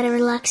like I had a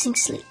relaxing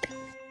sleep.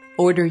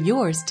 Order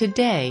yours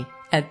today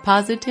at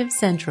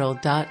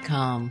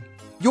PositiveCentral.com.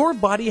 Your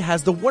body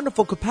has the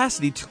wonderful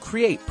capacity to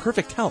create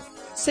perfect health.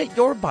 Set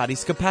your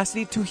body's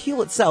capacity to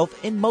heal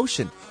itself in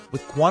motion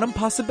with quantum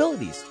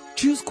possibilities.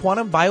 Choose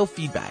quantum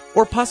biofeedback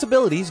or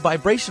possibilities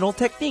vibrational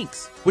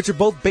techniques, which are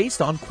both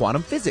based on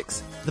quantum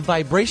physics. The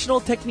vibrational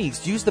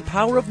techniques use the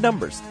power of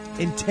numbers,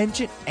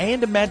 intention,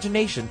 and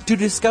imagination to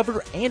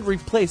discover and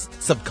replace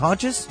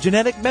subconscious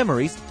genetic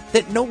memories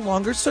that no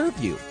longer serve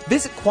you.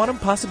 Visit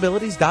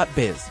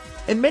quantumpossibilities.biz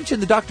and mention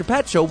the Dr.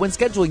 Pat Show when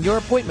scheduling your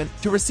appointment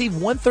to receive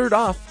 1/3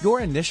 off your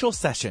initial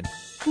session.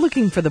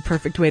 Looking for the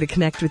perfect way to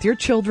connect with your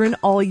children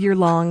all year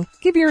long?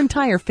 Give your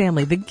entire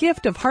family the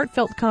gift of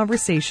heartfelt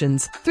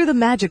conversations through the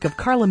magic of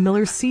Carla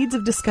Miller's Seeds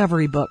of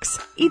Discovery books.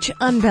 Each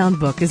Unbound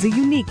book is a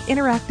unique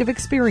interactive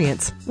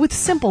experience with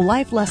simple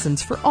life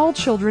lessons for all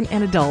children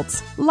and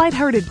adults.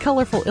 Lighthearted,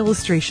 colorful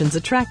illustrations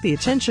attract the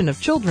attention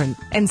of children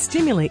and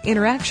stimulate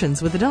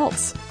interactions with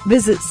adults.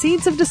 Visit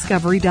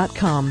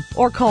seedsofdiscovery.com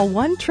or call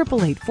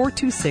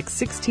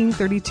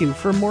 1-888-426-1632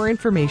 for more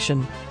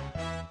information.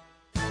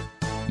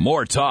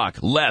 More talk,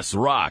 less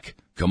rock.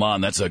 Come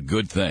on, that's a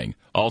good thing.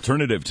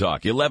 Alternative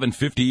Talk,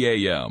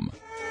 1150 AM.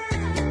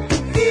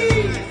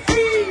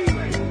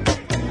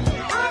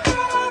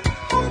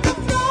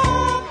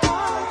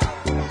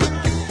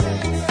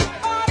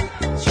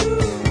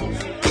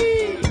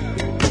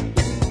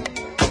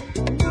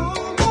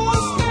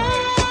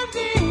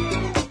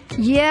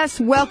 Yes,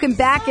 welcome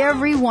back,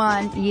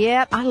 everyone.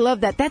 Yep, I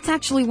love that. That's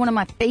actually one of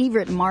my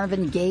favorite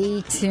Marvin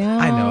Gaye tunes.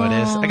 I know it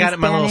is. I got it in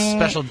my little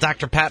special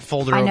Dr. Pat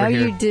folder over here. I know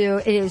you do.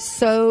 It is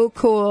so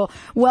cool.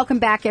 Welcome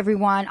back,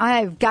 everyone.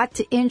 I've got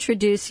to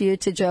introduce you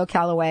to Joe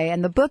Calloway,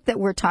 and the book that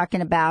we're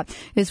talking about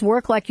is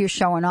Work Like You're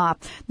Showing Off.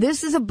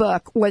 This is a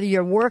book, whether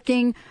you're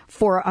working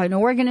for an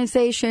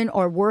organization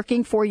or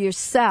working for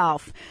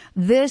yourself,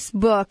 this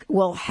book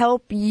will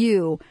help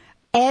you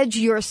edge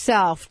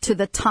yourself to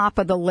the top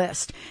of the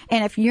list.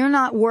 And if you're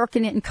not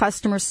working it in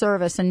customer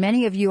service, and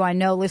many of you I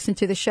know listen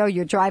to the show,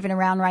 you're driving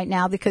around right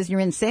now because you're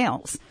in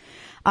sales.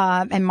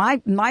 And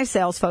my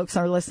sales folks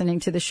are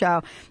listening to the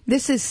show.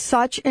 This is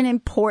such an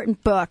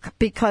important book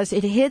because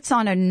it hits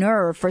on a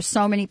nerve for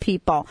so many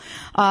people.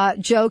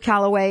 Joe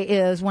Calloway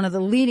is one of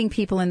the leading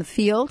people in the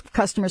field,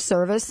 customer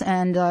service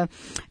and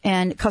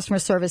customer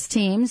service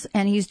teams,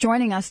 and he's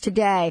joining us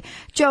today.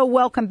 Joe,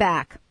 welcome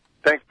back.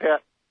 Thanks,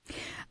 Pat.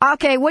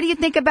 Okay, what do you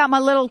think about my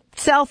little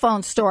cell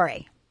phone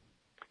story?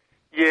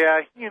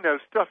 Yeah,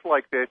 stuff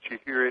like that, you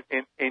hear it,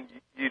 and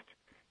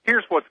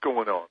here's what's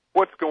going on.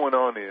 What's going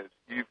on is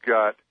you've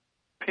got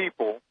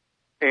people,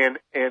 and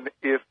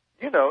if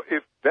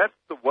that's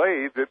the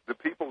way that the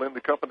people in the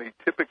company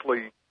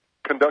typically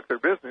conduct their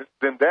business,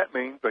 then that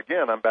means,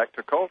 again, I'm back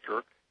to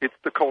culture, it's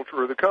the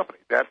culture of the company.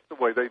 That's the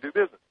way they do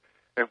business.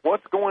 And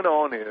what's going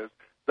on is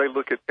they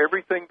look at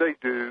everything they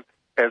do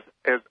as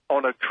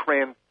on a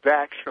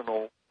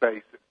transactional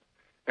basis.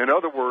 In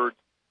other words,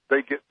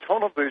 they get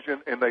tunnel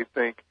vision and they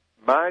think,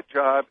 my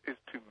job is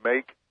to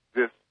make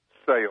this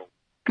sale,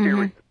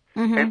 period.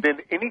 Mm-hmm. And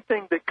then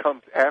anything that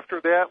comes after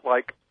that,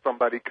 like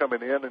somebody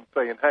coming in and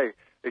saying, hey,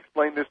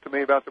 explain this to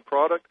me about the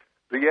product,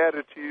 the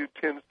attitude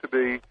tends to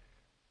be,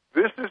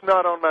 this is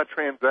not on my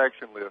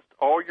transaction list.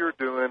 All you're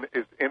doing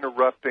is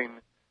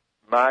interrupting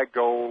my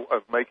goal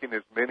of making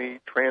as many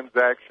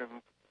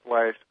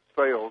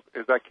transactions/sales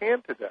as I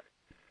can today.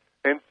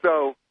 And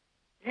so,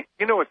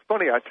 it's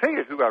funny, I tell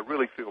you who I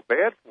really feel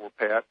bad for,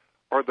 Pat,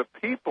 are the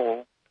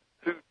people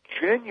who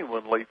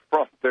genuinely,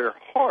 from their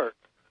heart,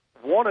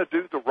 want to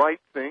do the right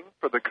thing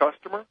for the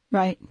customer.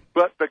 Right.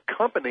 But the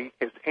company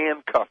has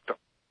handcuffed them.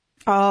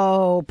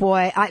 Oh,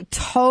 boy, I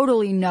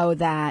totally know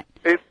that.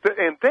 And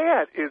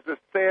that is a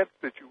sad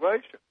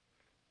situation.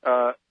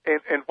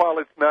 And while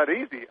it's not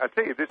easy, I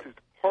tell you, this is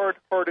hard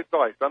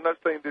advice. I'm not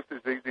saying this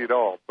is easy at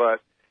all,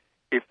 but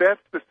if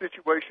that's the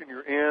situation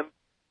you're in,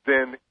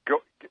 then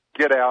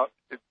get out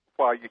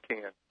while you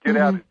can. Get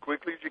out as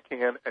quickly as you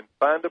can and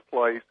find a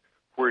place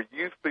where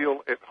you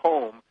feel at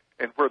home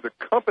and where the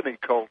company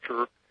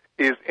culture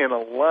is in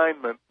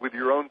alignment with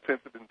your own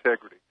sense of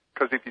integrity.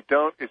 Because if you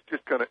don't, it's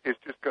just gonna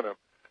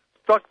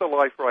suck the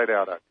life right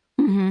out of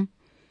you. Mm-hmm.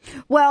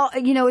 Well,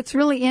 it's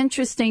really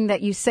interesting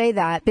that you say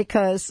that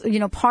because,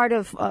 part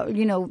of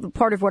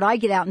what I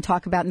get out and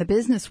talk about in the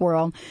business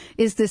world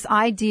is this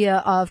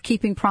idea of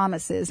keeping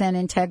promises and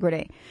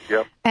integrity.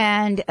 Yep.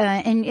 And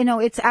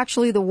it's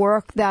actually the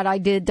work that I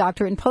did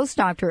doctorate and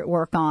postdoctorate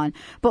work on.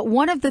 But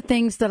one of the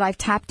things that I've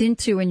tapped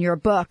into in your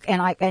book,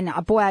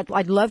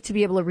 I'd love to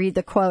be able to read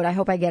the quote. I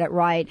hope I get it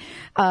right.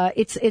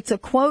 It's a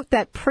quote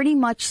that pretty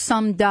much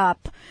summed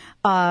up,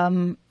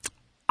 an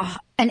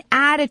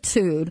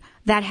attitude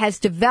that has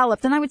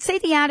developed, and I would say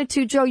the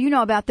attitude, Joe, you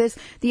know about this,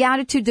 the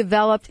attitude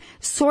developed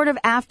sort of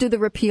after the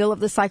repeal of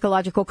the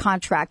psychological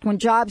contract, when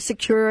job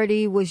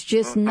security was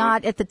just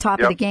not at the top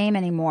of the game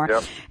anymore.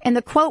 Yep. And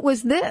the quote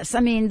was this. I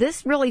mean,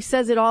 this really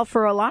says it all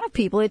for a lot of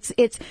people. It's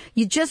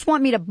you just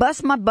want me to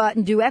bust my butt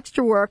and do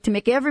extra work to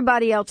make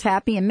everybody else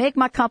happy and make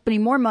my company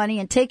more money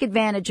and take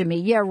advantage of me.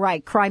 Yeah,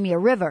 right. Cry me a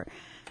river.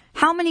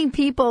 How many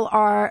people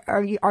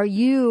are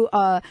you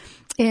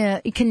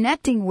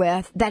connecting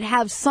with that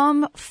have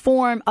some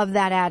form of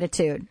that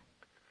attitude?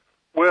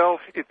 Well,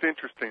 it's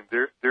interesting.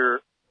 There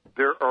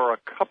are a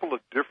couple of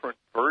different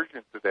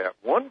versions of that.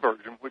 One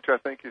version, which I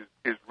think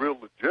is real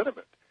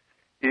legitimate,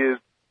 is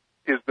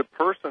the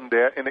person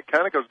that, and it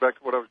kind of goes back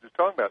to what I was just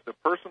talking about, the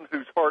person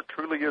whose heart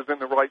truly is in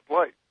the right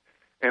place,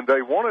 and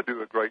they want to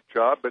do a great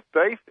job, but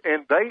they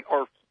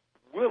are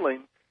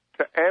willing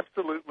to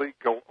absolutely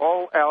go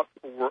all out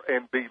for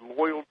and be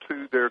loyal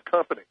to their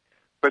company,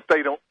 but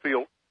they don't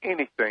feel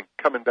anything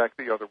coming back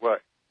the other way.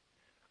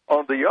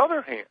 On the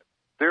other hand,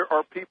 there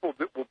are people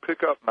that will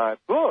pick up my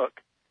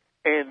book,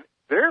 and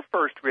their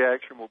first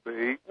reaction will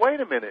be, wait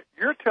a minute,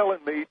 you're telling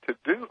me to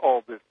do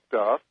all this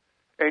stuff,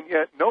 and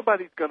yet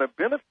nobody's going to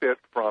benefit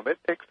from it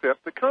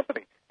except the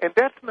company. And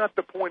that's not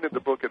the point of the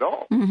book at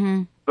all.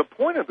 Mm-hmm. The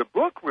point of the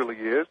book really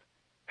is,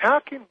 how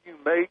can you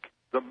make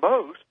the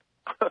most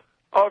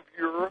of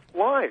your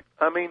life?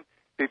 I mean,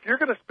 if you're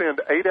going to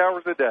spend 8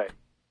 hours a day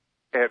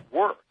at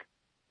work,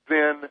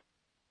 then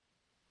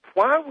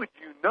why would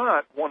you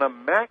not want to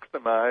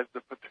maximize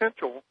the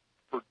potential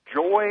for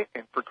joy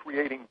and for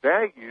creating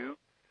value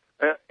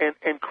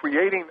and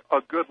creating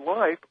a good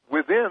life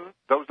within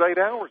those 8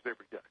 hours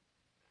every day?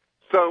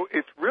 So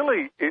it's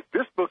really,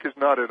 this book is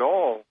not at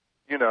all,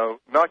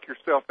 knock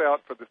yourself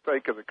out for the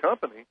sake of the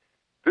company.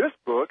 This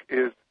book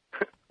is,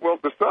 well,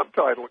 the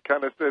subtitle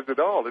kind of says it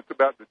all. It's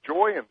about the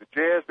joy and the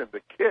jazz and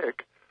the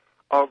kick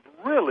of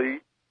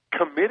really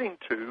committing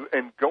to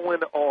and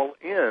going all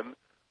in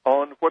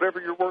on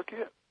whatever your work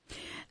is.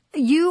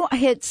 You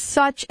hit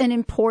such an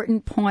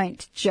important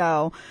point,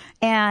 Joe.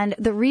 And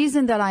the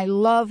reason that I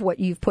love what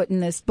you've put in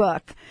this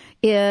book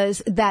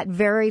is that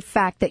very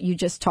fact that you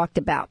just talked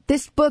about.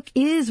 This book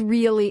is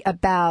really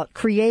about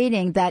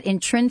creating that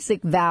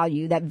intrinsic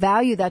value, that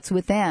value that's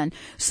within,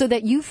 so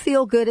that you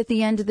feel good at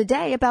the end of the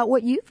day about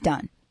what you've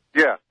done.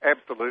 Yeah,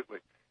 absolutely.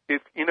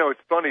 It's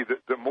funny that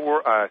the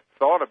more I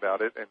thought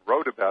about it and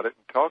wrote about it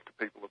and talked to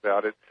people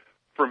about it,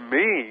 for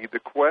me, the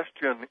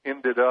question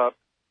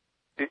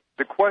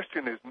the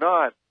question is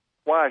not,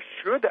 why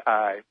should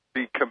I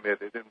be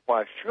committed and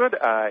why should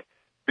I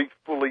be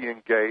fully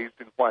engaged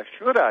and why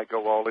should I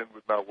go all in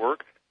with my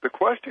work? The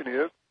question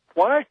is,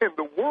 why in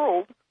the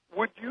world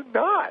would you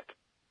not?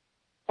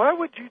 Why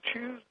would you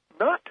choose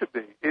not to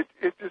be? It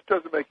just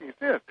doesn't make any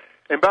sense.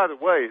 And by the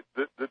way,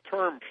 the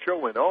term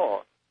showing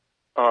off,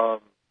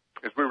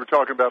 as we were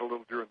talking about a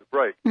little during the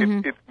break,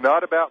 it's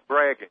not about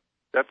bragging.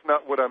 That's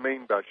not what I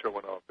mean by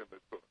showing off in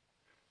this book,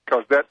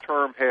 because that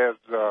term has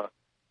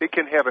it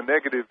can have a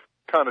negative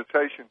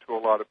connotation to a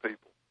lot of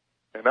people.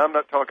 And I'm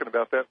not talking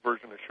about that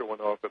version of showing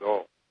off at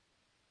all.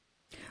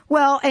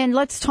 Well, and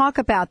let's talk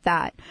about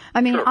that.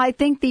 I mean, Sure. I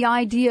think the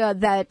idea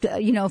that,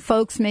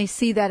 folks may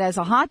see that as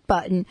a hot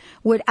button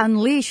would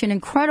unleash an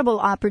incredible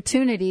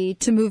opportunity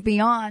to move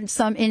beyond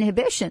some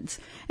inhibitions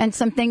and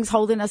some things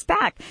holding us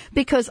back.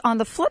 Because on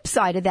the flip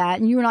side of that,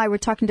 and you and I were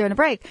talking during the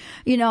break,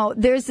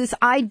 there's this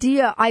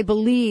idea, I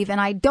believe, and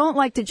I don't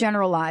like to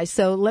generalize,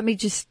 so let me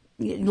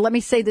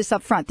say this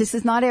up front. This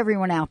is not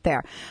everyone out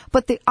there.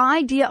 But the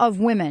idea of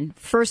women,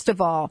 first of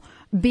all,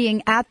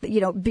 being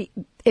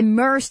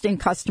immersed in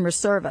customer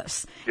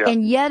service,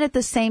 and yet at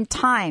the same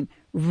time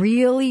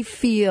really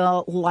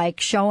feel like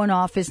showing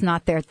off is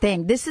not their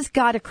thing. This has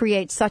got to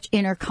create such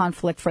inner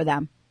conflict for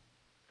them.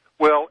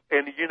 Well,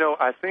 and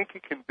I think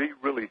it can be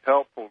really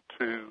helpful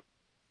to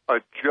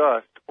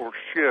adjust or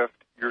shift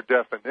your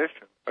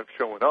definition of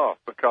showing off,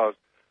 because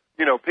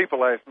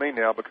people ask me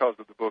now because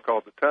of the book all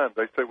the time.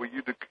 They say, well,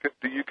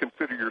 do you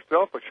consider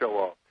yourself a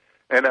show-off?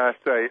 And I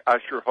say, I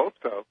sure hope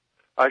so.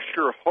 I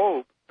sure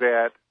hope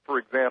that, for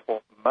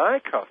example, my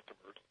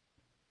customers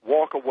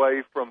walk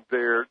away from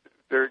their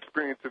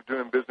experience of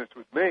doing business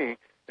with me,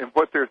 and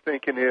what they're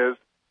thinking is,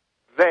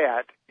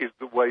 that is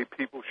the way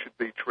people should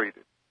be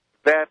treated.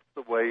 That's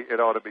the way it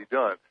ought to be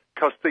done.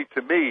 Because, see,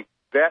 to me,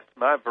 that's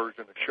my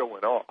version of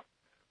showing off,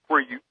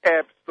 where you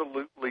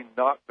absolutely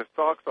knock the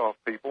socks off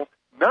people,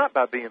 not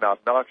by being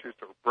obnoxious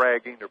or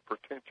bragging or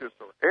pretentious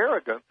or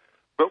arrogant,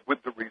 but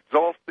with the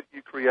results that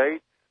you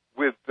create,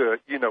 with the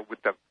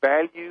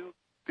value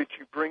that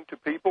you bring to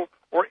people,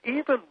 or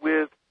even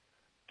with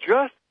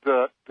just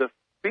the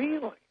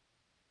feeling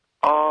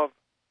of,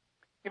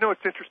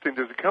 it's interesting.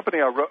 There's a company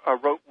I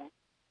wrote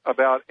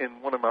about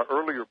in one of my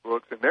earlier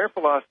books, and their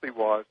philosophy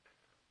was,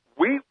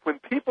 when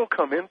people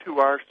come into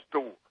our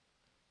store,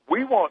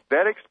 we want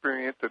that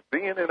experience of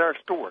being in our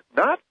store,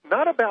 not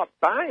about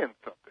buying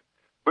something,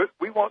 but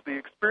we want the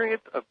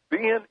experience of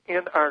being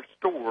in our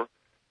store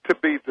to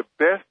be the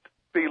best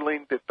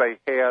feeling that they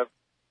have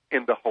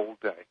in the whole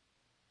day.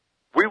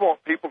 We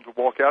want people to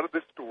walk out of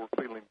this store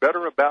feeling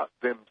better about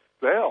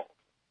themselves,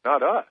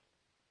 not us,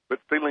 but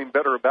feeling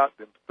better about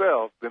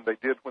themselves than they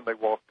did when they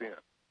walked in.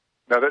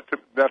 Now,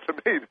 to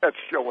me, that's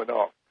showing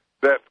off.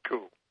 That's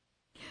cool.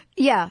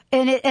 Yeah,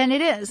 and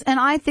it is. And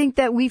I think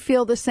that we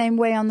feel the same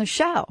way on the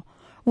show.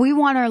 We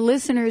want our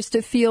listeners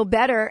to feel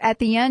better at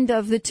the end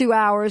of the 2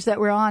 hours that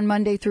we're on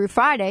Monday through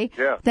Friday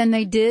than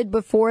they did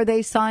before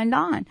they signed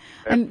on.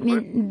 Absolutely.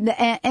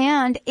 I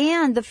mean,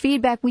 and the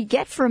feedback we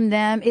get from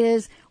them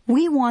is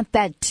we want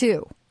that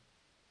too.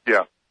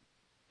 Yeah.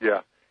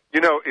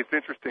 It's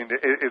interesting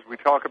as we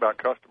talk about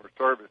customer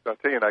service. I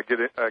tell you, and I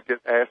get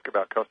asked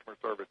about customer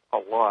service a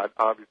lot,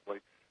 obviously,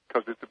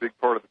 because it's a big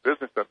part of the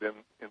business I've been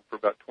in for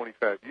about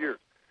 25 years.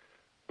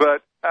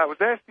 But I was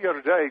asked the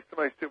other day,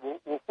 somebody said,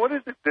 well, what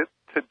is it that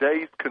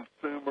today's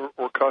consumer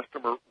or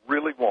customer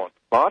really wants?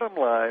 Bottom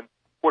line,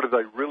 what do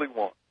they really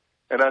want?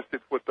 And I said,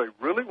 what they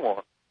really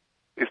want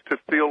is to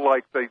feel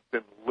like they've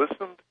been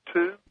listened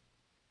to.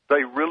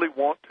 They really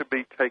want to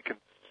be taken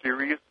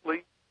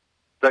seriously.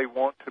 They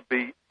want to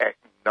be acknowledged.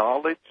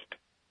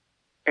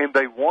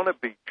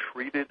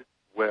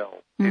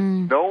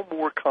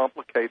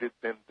 complicated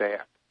than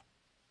that.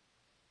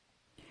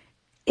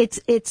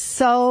 It's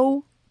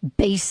so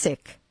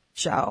basic,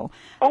 Joe.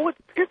 Oh, it's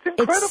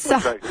incredibly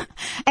basic.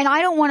 And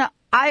I don't want to,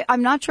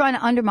 I'm not trying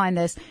to undermine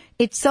this.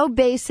 It's so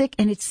basic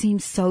and it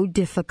seems so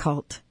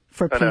difficult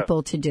for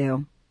people to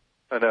do.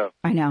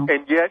 I know.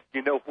 And yet,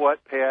 you know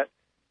what, Pat?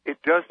 It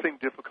does seem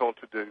difficult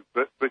to do,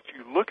 but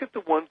you look at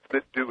the ones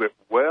that do it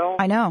well.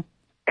 I know.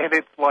 And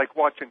it's like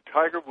watching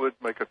Tiger Woods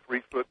make a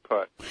 3-foot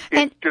putt.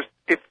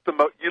 It's the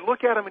most. You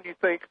look at them and you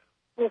think,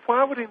 well,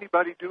 why would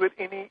anybody do it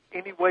any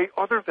way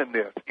other than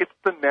this? It's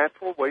the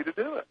natural way to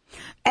do it.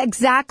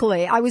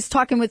 Exactly. I was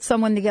talking with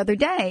someone the other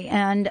day,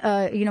 and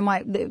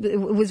it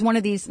was one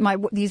of these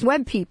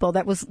web people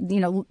that was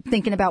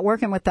thinking about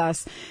working with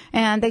us,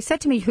 and they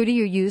said to me, "Who do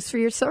you use for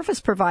your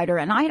service provider?"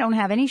 And I don't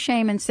have any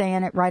shame in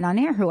saying it right on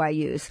air who I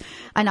use,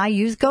 and I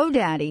use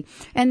GoDaddy.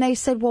 And they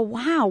said, "Well,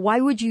 wow,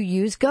 why would you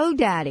use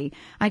GoDaddy?"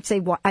 I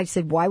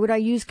said, "Why would I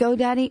use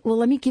GoDaddy?" Well,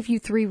 let me give you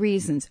 3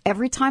 reasons.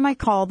 Every time I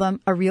call them,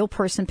 a real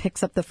person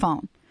picks up the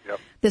phone. Yep.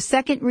 The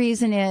second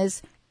reason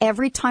is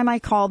every time I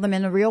call them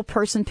and a real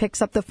person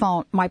picks up the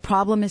phone, my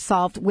problem is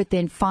solved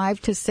within 5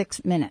 to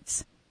 6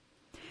 minutes.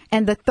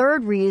 And the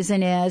third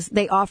reason is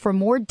they offer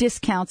more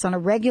discounts on a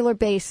regular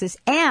basis,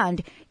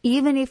 and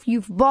even if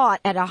you've bought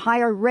at a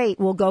higher rate,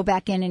 we'll go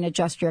back in and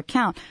adjust your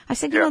account. I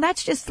said,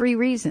 that's just 3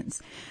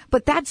 reasons.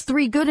 But that's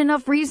 3 good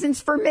enough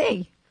reasons for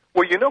me.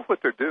 Well, you know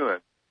what they're doing,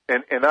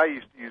 and I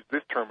used to use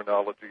this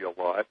terminology a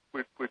lot,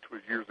 which was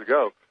years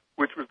ago,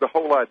 which was the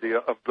whole idea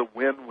of the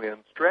win-win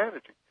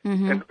strategy.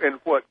 Mm-hmm. And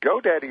what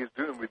GoDaddy is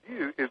doing with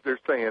you is they're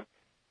saying,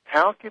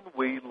 how can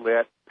we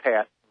let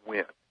Pat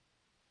win?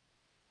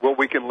 Well,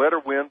 we can let her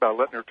win by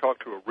letting her talk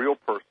to a real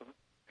person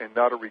and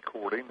not a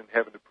recording and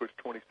having to push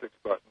 26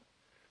 buttons.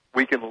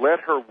 We can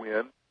let her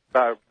win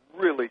by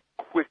really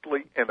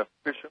quickly and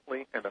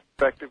efficiently and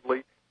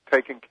effectively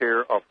taking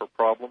care of her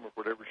problem or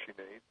whatever she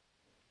needs.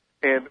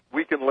 And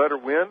we can let her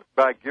win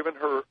by giving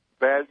her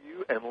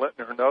value and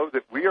letting her know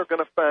that we are going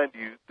to find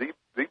you the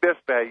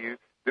best value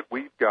that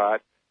we've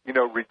got,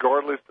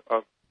 regardless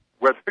of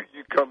whether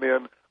you come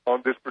in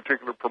on this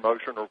particular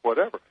promotion or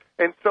whatever.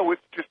 And so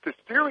it's just a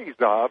series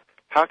of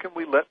how can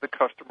we let the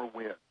customer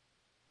win.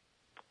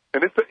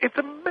 And it's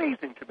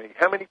amazing to me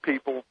how many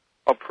people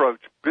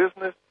approach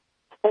business,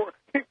 or,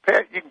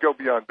 Pat, you can go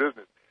beyond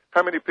business.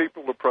 How many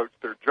people approach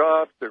their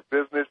jobs, their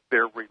business,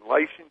 their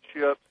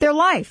relationships, their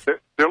life,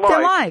 their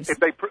lives. If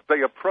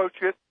they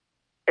approach it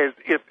as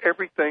if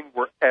everything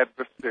were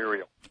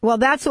adversarial. Well,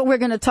 that's what we're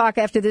going to talk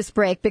after this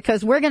break,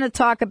 because we're going to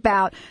talk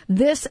about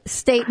this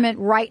statement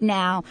right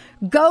now.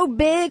 Go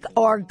big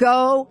or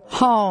go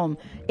home.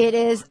 It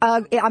is,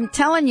 I'm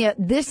telling you,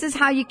 this is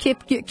how you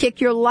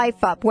kick your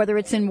life up, whether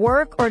it's in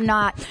work or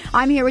not.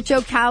 I'm here with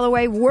Joe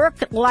Calloway.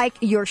 Work like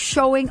you're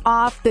showing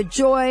off the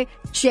joy,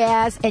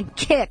 jazz, and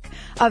kick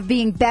of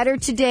being better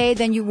today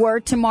than you were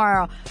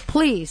tomorrow.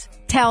 Please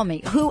tell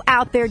me, who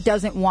out there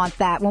doesn't want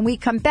that? When we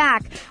come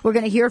back, we're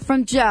going to hear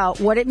from Joe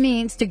what it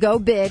means to go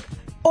big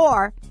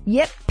or,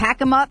 pack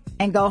them up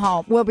and go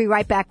home. We'll be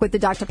right back with the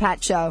Dr.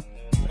 Pat Show.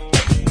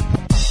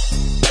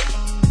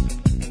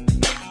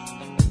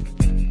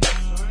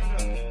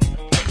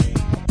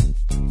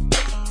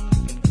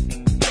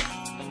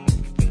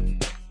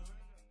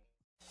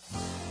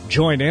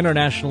 Join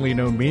internationally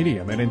known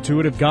medium and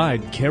intuitive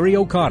guide Carrie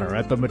O'Connor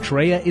at the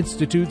Maitreya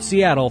Institute,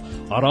 Seattle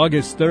on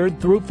August 3rd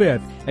through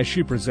 5th as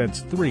she presents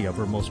 3 of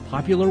her most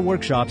popular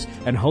workshops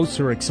and hosts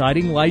her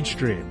exciting live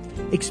stream.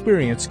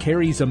 Experience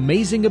Carrie's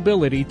amazing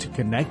ability to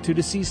connect to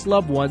deceased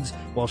loved ones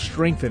while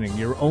strengthening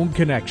your own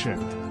connection.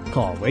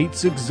 Call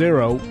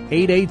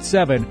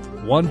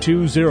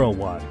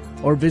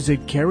 860-887-1201 or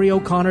visit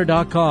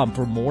CarrieO'Connor.com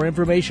for more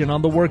information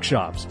on the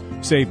workshops.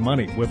 Save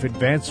money with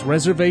advanced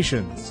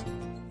reservations.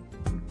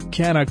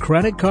 Can a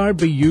credit card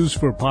be used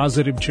for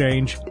positive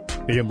change?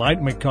 The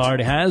Enlightenment Card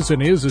has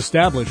and is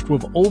established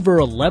with over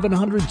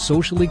 1,100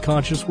 socially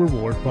conscious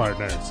reward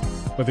partners.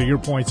 Whether your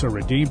points are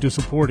redeemed to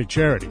support a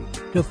charity,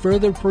 to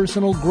further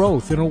personal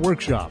growth in a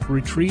workshop,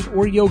 retreat,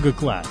 or yoga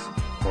class,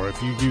 or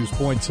if you use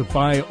points to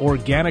buy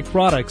organic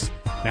products,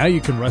 now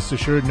you can rest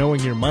assured knowing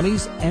your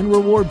monies and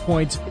reward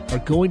points are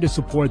going to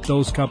support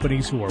those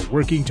companies who are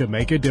working to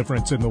make a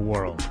difference in the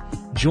world.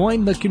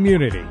 Join the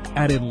community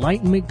at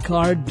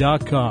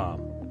EnlightenmentCard.com.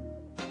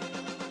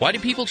 Why do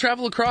people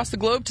travel across the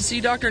globe to see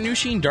Dr.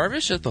 Nusheen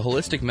Darvish at the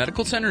Holistic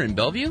Medical Center in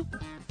Bellevue?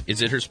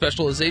 Is it her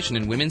specialization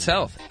in women's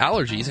health,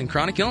 allergies, and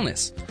chronic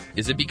illness?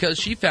 Is it because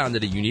she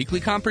founded a uniquely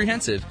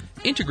comprehensive,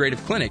 integrative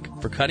clinic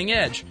for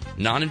cutting-edge,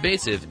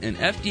 non-invasive, and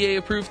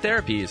FDA-approved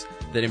therapies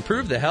that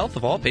improve the health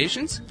of all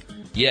patients?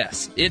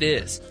 Yes, it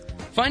is.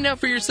 Find out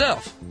for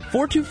yourself.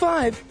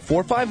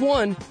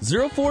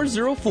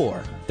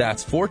 425-451-0404.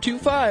 That's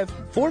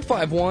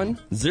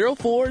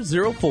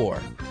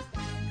 425-451-0404.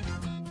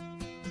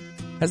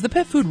 Has the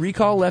pet food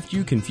recall left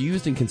you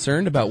confused and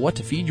concerned about what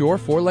to feed your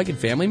 4-legged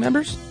family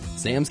members?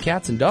 Sam's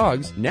Cats and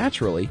Dogs,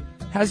 naturally,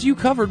 has you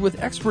covered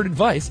with expert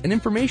advice and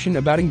information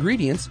about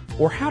ingredients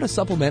or how to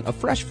supplement a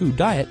fresh food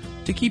diet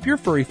to keep your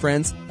furry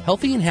friends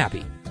healthy and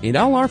happy. And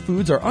all our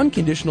foods are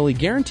unconditionally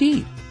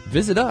guaranteed.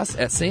 Visit us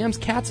at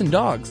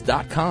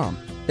samscatsanddogs.com.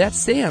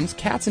 That's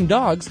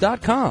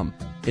samscatsanddogs.com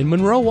in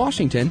Monroe,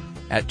 Washington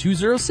at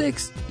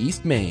 206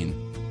 East Main.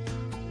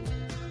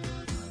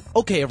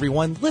 Okay,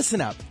 everyone,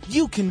 listen up.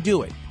 You can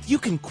do it. You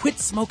can quit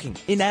smoking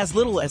in as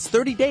little as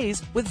 30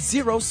 days with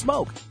Zero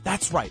Smoke.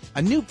 That's right,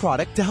 a new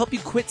product to help you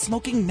quit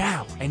smoking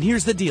now. And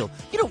here's the deal.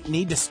 You don't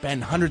need to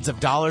spend hundreds of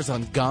dollars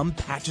on gum,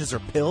 patches, or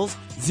pills.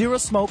 Zero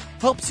Smoke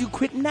helps you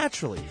quit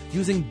naturally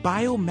using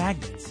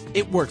biomagnets.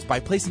 It works by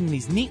placing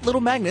these neat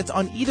little magnets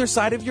on either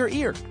side of your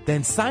ear.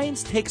 Then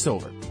science takes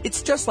over.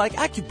 It's just like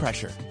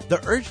acupressure. The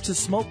urge to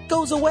smoke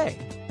goes away.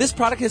 This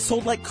product has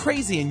sold like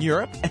crazy in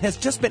Europe and has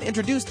just been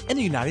introduced in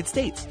the United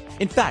States.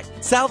 In fact,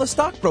 Sal the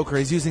stockbroker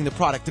is using the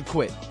product to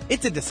quit.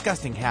 It's a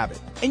disgusting habit,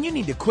 and you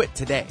need to quit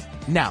today.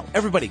 Now,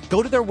 everybody,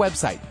 go to their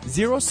website,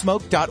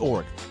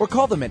 zerosmoke.org, or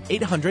call them at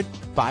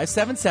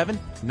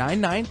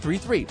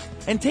 800-577-9933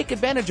 and take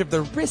advantage of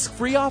their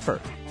risk-free offer.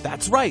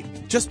 That's right.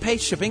 Just pay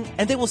shipping,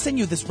 and they will send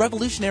you this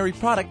revolutionary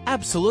product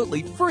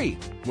absolutely free.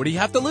 What do you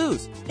have to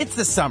lose? It's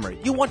the summer.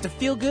 You want to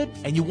feel good,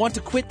 and you want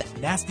to quit that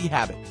nasty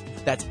habit.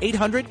 That's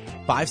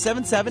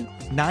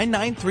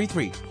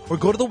 800-577-9933, or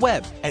go to the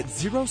web at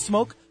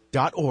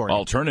zerosmoke.org.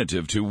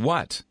 Alternative to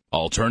what?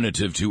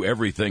 Alternative to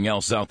everything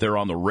else out there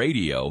on the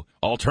radio.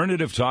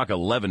 Alternative Talk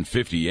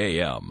 1150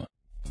 AM.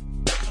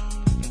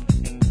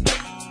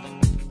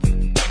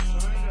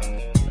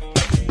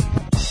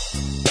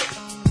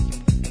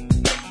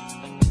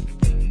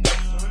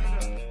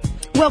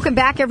 Welcome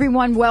back,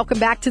 everyone. Welcome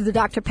back to the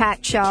Dr.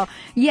 Pat Show.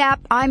 Yep,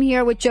 I'm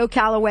here with Joe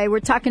Calloway. We're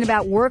talking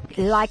about work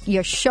like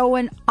you're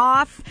showing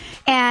off.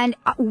 And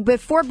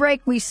before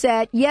break, we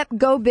said, yep,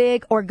 go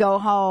big or go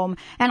home.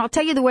 And I'll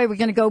tell you the way we're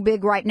going to go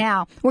big right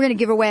now. We're going to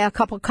give away a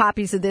couple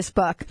copies of this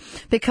book,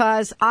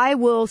 because I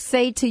will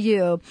say to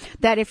you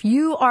that if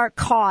you are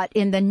caught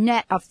in the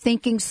net of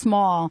thinking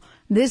small,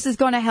 this is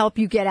going to help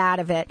you get out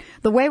of it.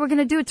 The way we're going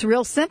to do it's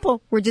real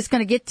simple. We're just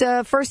going to get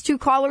first two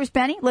callers,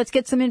 Benny. Let's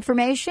get some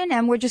information,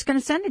 and we're just going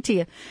to send it to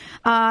you.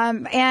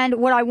 And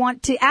what I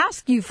want to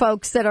ask you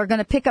folks that are going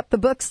to pick up the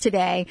books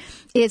today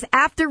is,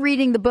 after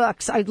reading the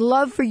books, I'd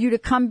love for you to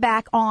come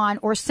back on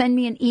or send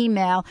me an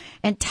email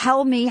and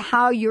tell me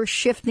how you're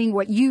shifting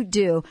what you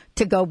do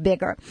to go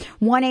bigger.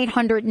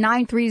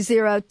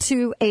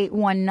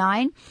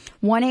 1-800-930-2819.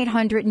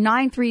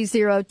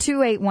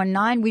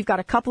 1-800-930-2819. We've got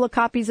a couple of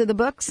copies of the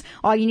books.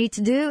 All you need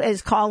to do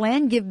is call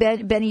in, give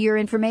Benny your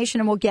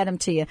information, and we'll get them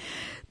to you.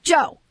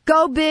 Joe,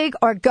 go big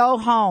or go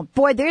home.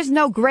 Boy, there's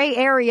no gray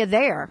area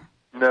there.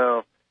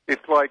 No.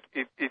 It's like,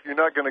 if you're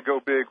not going to go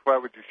big, why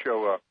would you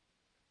show up?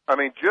 I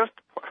mean, just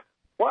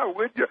why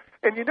would you?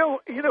 And you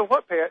know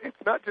what, Pat?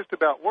 It's not just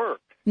about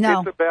work.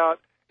 No.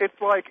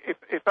 It's like if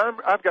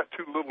I've got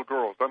two little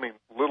girls,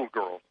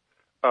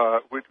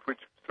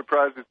 which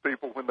surprises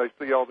people when they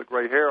see all the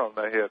gray hair on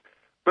my head.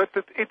 But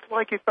it's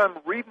like if I'm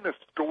reading a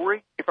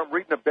story, if I'm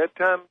reading a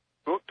bedtime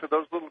book to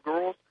those little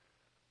girls,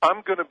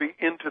 I'm going to be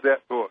into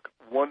that book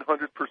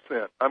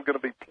 100%. I'm going to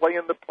be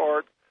playing the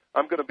parts.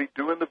 I'm going to be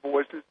doing the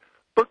voices,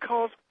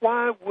 because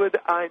why would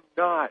I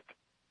not?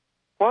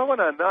 Why would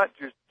I not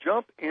just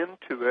jump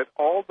into it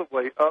all the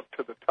way up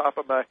to the top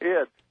of my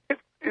head?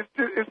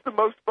 It's the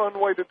most fun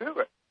way to do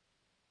it.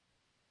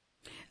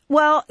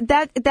 Well,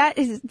 that's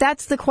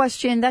the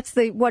question. That's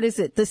the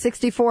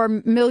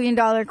 $64 million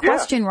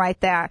question right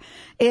there,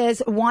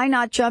 is why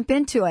not jump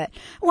into it?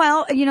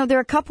 Well, there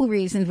are a couple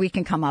reasons we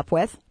can come up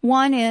with.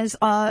 One is,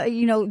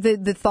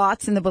 the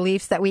thoughts and the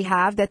beliefs that we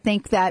have that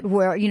think that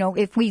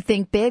if we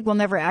think big, we'll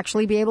never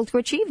actually be able to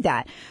achieve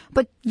that.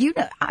 But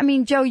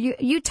Joe,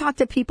 you talk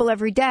to people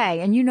every day,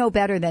 and you know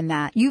better than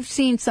that. You've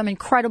seen some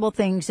incredible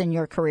things in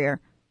your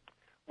career.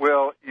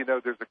 Well,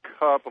 there's a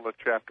couple of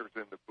chapters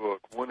in the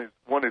book. One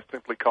is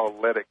simply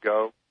called Let It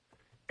Go,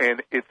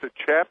 and it's a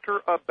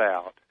chapter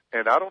about,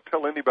 and I don't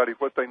tell anybody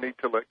what they need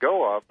to let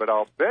go of, but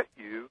I'll bet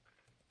you,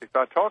 if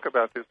I talk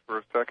about this for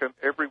a second,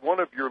 every one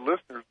of your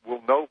listeners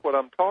will know what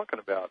I'm talking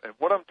about. And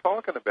what I'm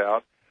talking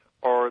about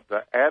are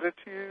the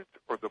attitudes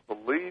or the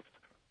beliefs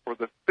or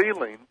the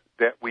feelings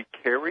that we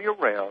carry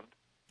around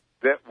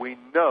that we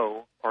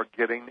know are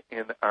getting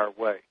in our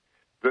way.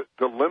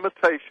 The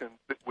limitations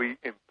that we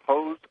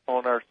impose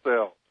on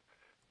ourselves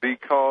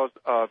because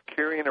of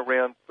carrying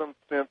around some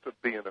sense of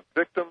being a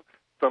victim,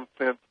 some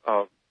sense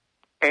of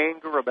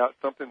anger about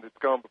something that's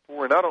gone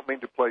before. And I don't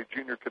mean to play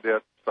junior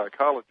cadet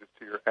psychologist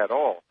here at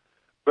all,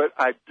 but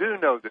I do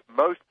know that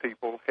most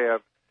people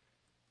have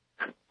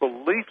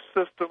belief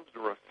systems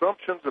or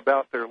assumptions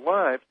about their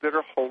lives that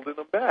are holding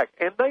them back.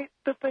 And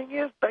the thing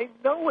is, they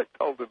know it's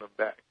holding them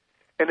back.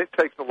 And it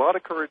takes a lot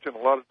of courage and a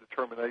lot of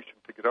determination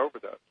to get over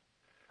those.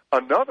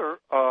 Another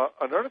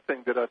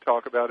thing that I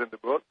talk about in the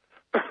book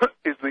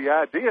is the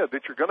idea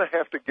that you're going to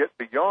have to get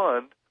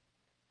beyond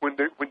when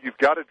you've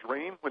got a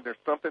dream, when there's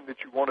something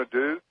that you want to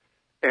do,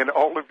 and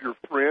all of your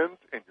friends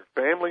and your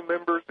family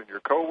members and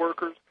your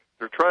coworkers,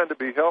 they're trying to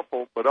be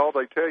helpful, but all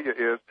they tell you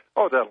is,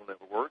 oh, that'll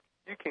never work.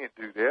 You can't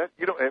do that.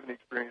 You don't have any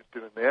experience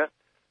doing that.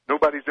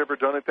 Nobody's ever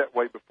done it that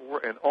way before,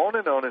 and on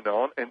and on and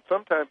on. And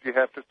sometimes you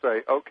have to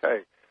say,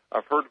 okay,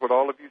 I've heard what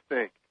all of you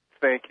think.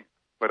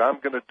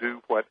 going to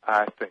do what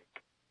I think.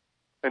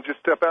 And just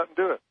step out and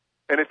do it.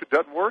 And if it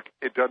doesn't work,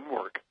 it doesn't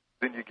work.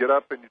 Then you get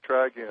up and you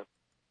try again.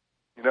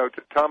 You know,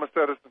 Thomas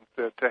Edison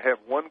said, to have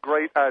one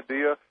great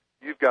idea,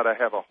 you've got to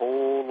have a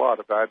whole lot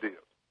of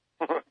ideas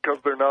because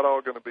they're not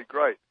all going to be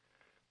great.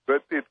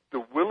 But it's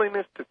the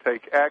willingness to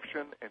take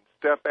action and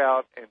step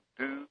out and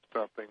do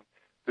something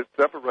that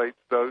separates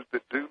those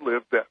that do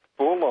live that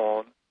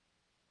full-on,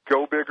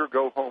 go big or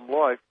go home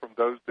life from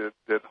those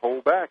that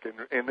hold back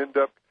and end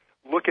up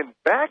looking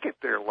back at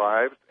their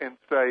lives and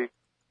say,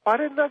 why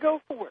didn't I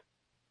go for it?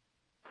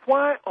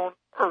 Why on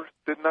earth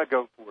didn't I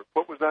go for it?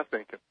 What was I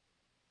thinking?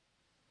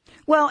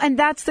 Well, and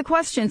that's the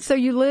question. So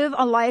you live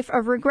a life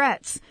of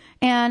regrets.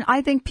 And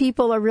I think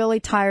people are really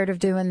tired of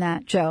doing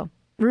that, Joe.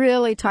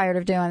 Really tired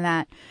of doing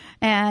that.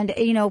 And,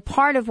 you know,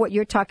 part of what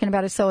you're talking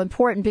about is so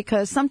important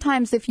because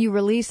sometimes if you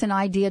release an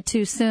idea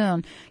too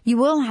soon, you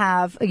will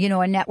have, you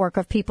know, a network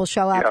of people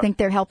show up, think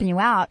they're helping you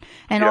out,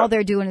 and all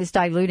they're doing is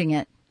diluting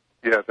it.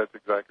 Yeah, that's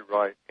exactly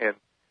right. And,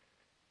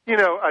 you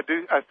know, I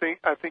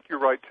think you're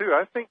right, too.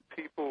 I think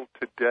people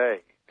today,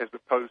 as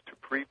opposed to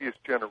previous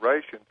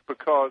generations,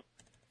 because,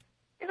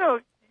 you know,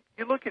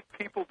 you look at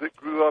people that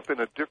grew up in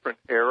a different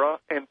era,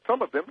 and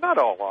some of them, not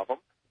all of them,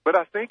 but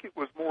I think it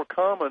was more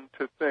common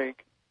to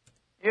think,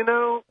 you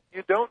know,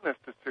 you don't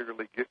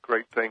necessarily get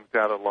great things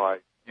out of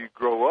life. You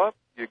grow up,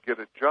 you get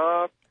a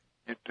job,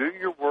 you do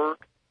your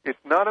work. It's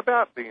not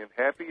about being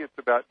happy. It's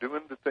about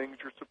doing the things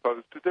you're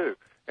supposed to do.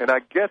 And I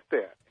get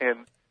that. And,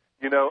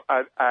 you know,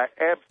 I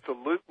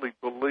absolutely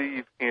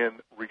believe in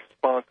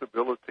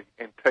responsibility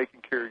and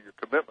taking care of your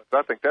commitments.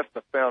 I think that's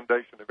the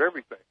foundation of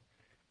everything.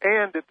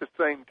 And at the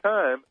same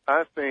time,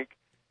 I think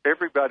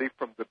everybody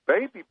from the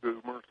baby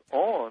boomers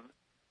on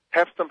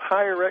have some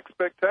higher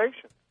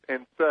expectations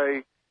and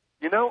say,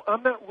 you know,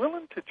 I'm not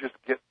willing to just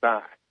get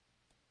by.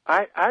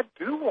 I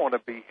do want to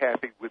be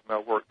happy with my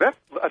work.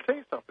 I'll tell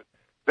you something.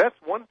 That's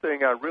one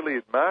thing I really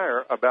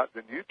admire about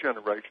the new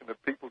generation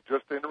of people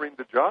just entering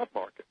the job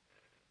market,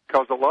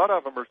 because a lot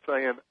of them are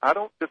saying, I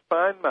don't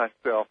define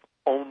myself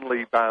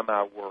only by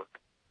my work.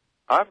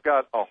 I've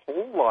got a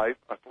whole life,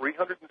 a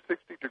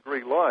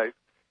 360-degree life,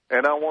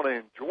 and I want to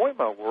enjoy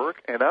my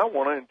work, and I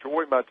want to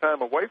enjoy my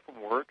time away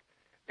from work.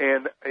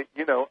 And,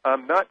 you know,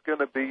 I'm not going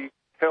to be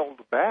held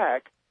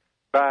back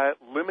by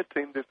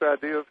limiting this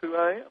idea of who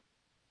I am.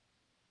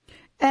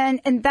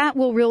 And that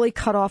will really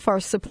cut off our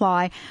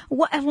supply.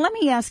 Let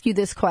me ask you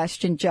this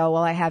question, Joe,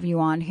 while I have you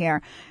on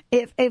here.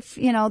 If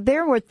you know,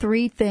 there were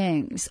three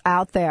things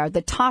out there,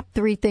 the top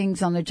three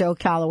things on the Joe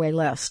Calloway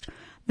list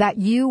that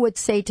you would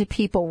say to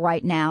people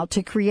right now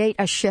to create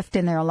a shift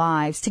in their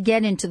lives, to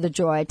get into the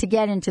joy, to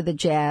get into the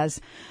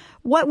jazz,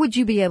 what would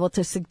you be able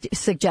to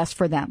suggest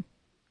for them?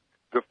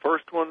 The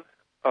first one,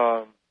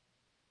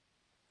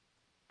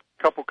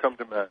 couple come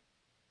to mind.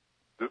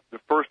 The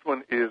first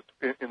one is,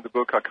 in the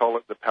book, I call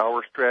it the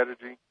power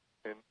strategy,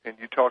 and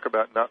you talk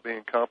about not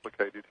being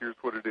complicated. Here's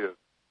what it is.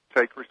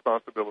 Take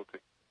responsibility.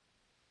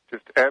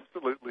 Just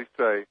absolutely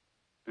say,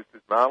 this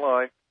is my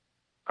life.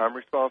 I'm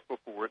responsible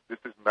for it. This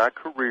is my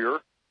career.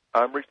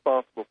 I'm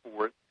responsible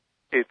for it.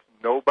 It's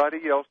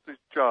nobody else's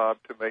job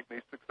to make me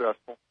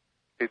successful.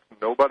 It's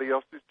nobody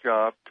else's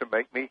job to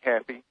make me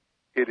happy.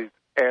 It is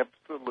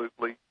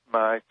absolutely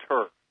my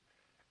turf.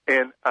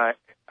 And I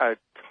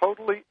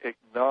totally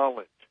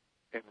acknowledge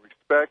and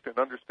respect and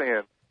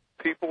understand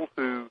people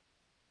who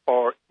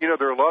are, you know,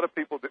 there are a lot of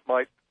people that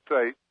might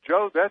say,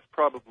 Joe, that's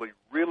probably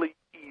really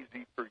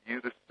easy for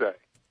you to say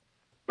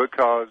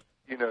because,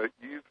 you know,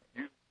 you've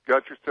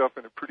got yourself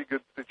in a pretty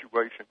good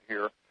situation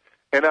here.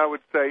 And I would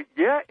say,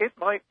 yeah, it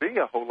might be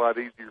a whole lot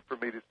easier for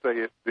me to say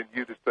it than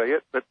you to say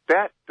it, but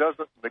that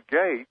doesn't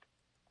negate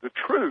the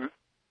truth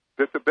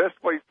that the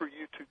best way for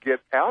you to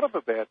get out of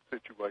a bad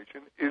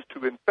situation is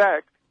to, in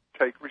fact,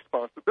 take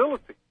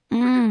responsibility for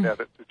getting out of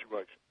that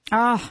situation.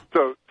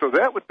 So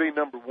that would be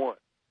number one.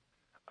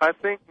 I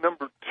think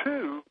number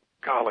two,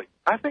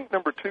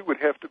 number two would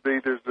have to be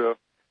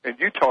and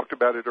you talked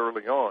about it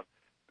early on,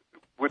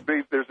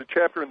 there's a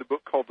chapter in the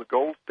book called The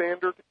Gold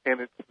Standard,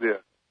 and it's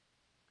this.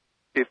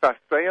 If I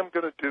say I'm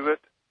going to do it,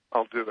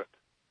 I'll do it.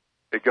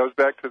 It goes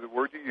back to the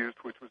word you used,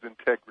 which was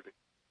integrity.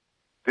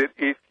 That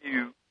if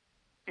you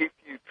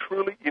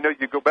truly, you know,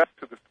 you go back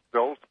to the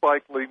old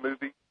Spike Lee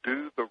movie,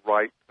 Do the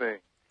Right Thing.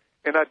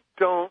 And I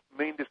don't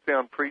mean to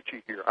sound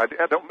preachy here. I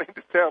don't mean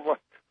to sound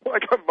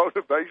like a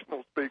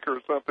motivational speaker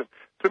or something.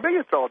 To me,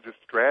 it's all just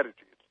strategy.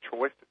 It's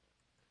choices.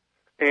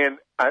 And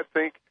I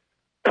think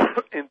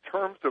in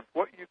terms of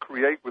what you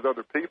create with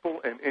other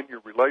people and in your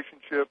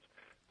relationships,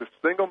 the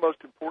single most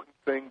important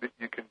thing that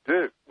you can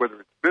do, whether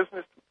it's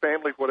business,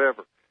 family,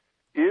 whatever,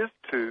 is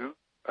to,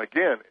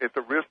 again, at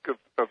the risk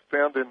of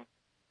sounding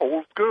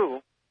old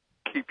school,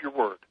 keep your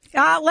word.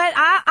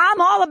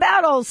 I'm all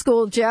about old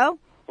school, Joe.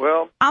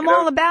 Well, I'm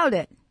all about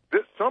it.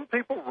 Some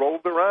people roll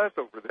their eyes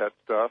over that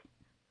stuff,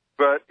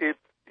 but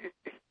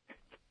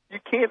you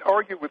can't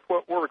argue with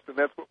what works, and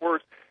that's what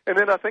works. And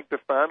then I think the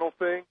final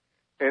thing,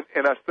 and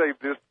I save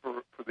this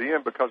for the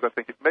end because I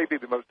think it may be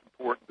the most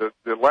important.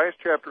 The last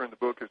chapter in the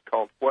book is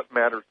called What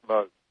Matters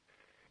Most.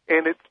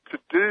 And it's to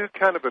do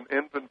kind of an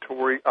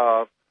inventory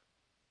of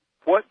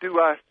what do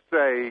I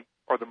say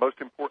are the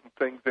most important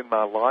things in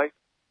my life?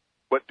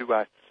 What do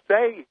I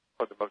say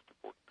are the most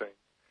important things?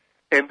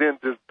 And then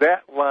does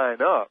that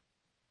line up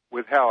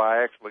with how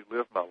I actually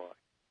live my life?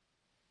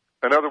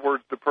 In other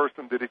words, the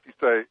person that if you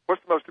say,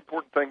 what's the most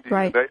important thing to you?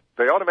 Right.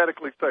 They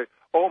automatically say,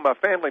 oh, my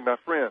family, my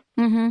friends.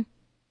 Mm-hmm.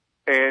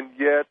 And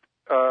yet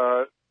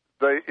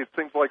it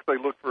seems like they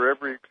look for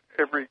every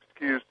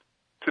excuse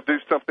to do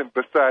something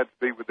besides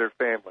be with their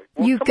family.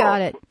 Well, you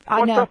got it.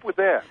 I know. What's up with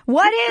that?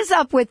 What is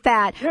up with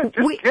that? Yeah,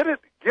 just get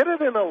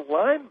it in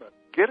alignment.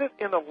 Get it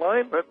in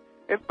alignment.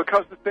 And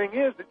because the thing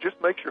is, it just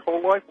makes your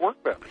whole life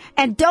work better.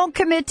 And don't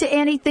commit to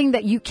anything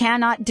that you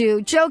cannot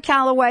do. Joe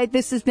Calloway,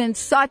 this has been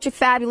such a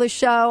fabulous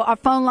show. Our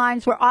phone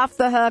lines were off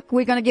the hook.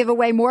 We're going to give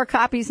away more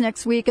copies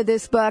next week of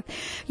this book.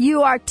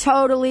 You are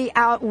totally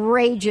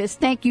outrageous.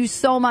 Thank you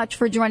so much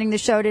for joining the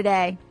show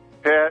today.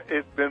 Pat,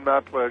 it's been my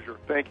pleasure.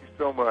 Thank you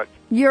so much.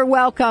 You're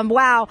welcome.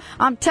 Wow.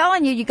 I'm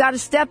telling you, you got to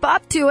step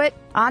up to it.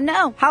 I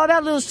know. How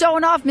about a little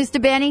showing off, Mr.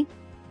 Benny?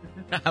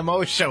 I'm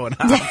always showing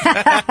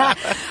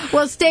off.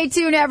 Well, stay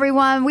tuned,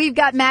 everyone. We've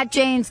got Matt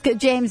James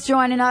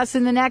joining us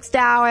in the next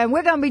hour, and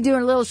we're going to be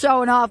doing a little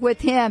showing off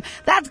with him.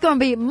 That's going to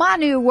be my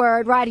new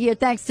word right here,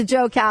 thanks to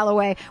Joe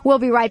Calloway. We'll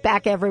be right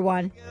back,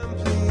 everyone.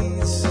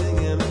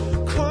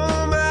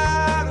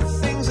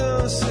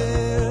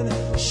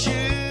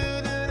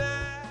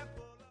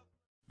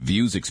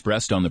 Views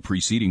expressed on the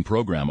preceding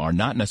program are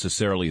not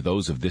necessarily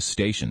those of this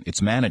station,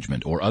 its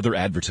management, or other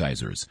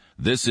advertisers.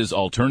 This is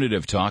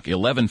Alternative Talk,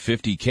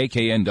 1150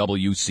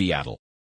 KKNW, Seattle.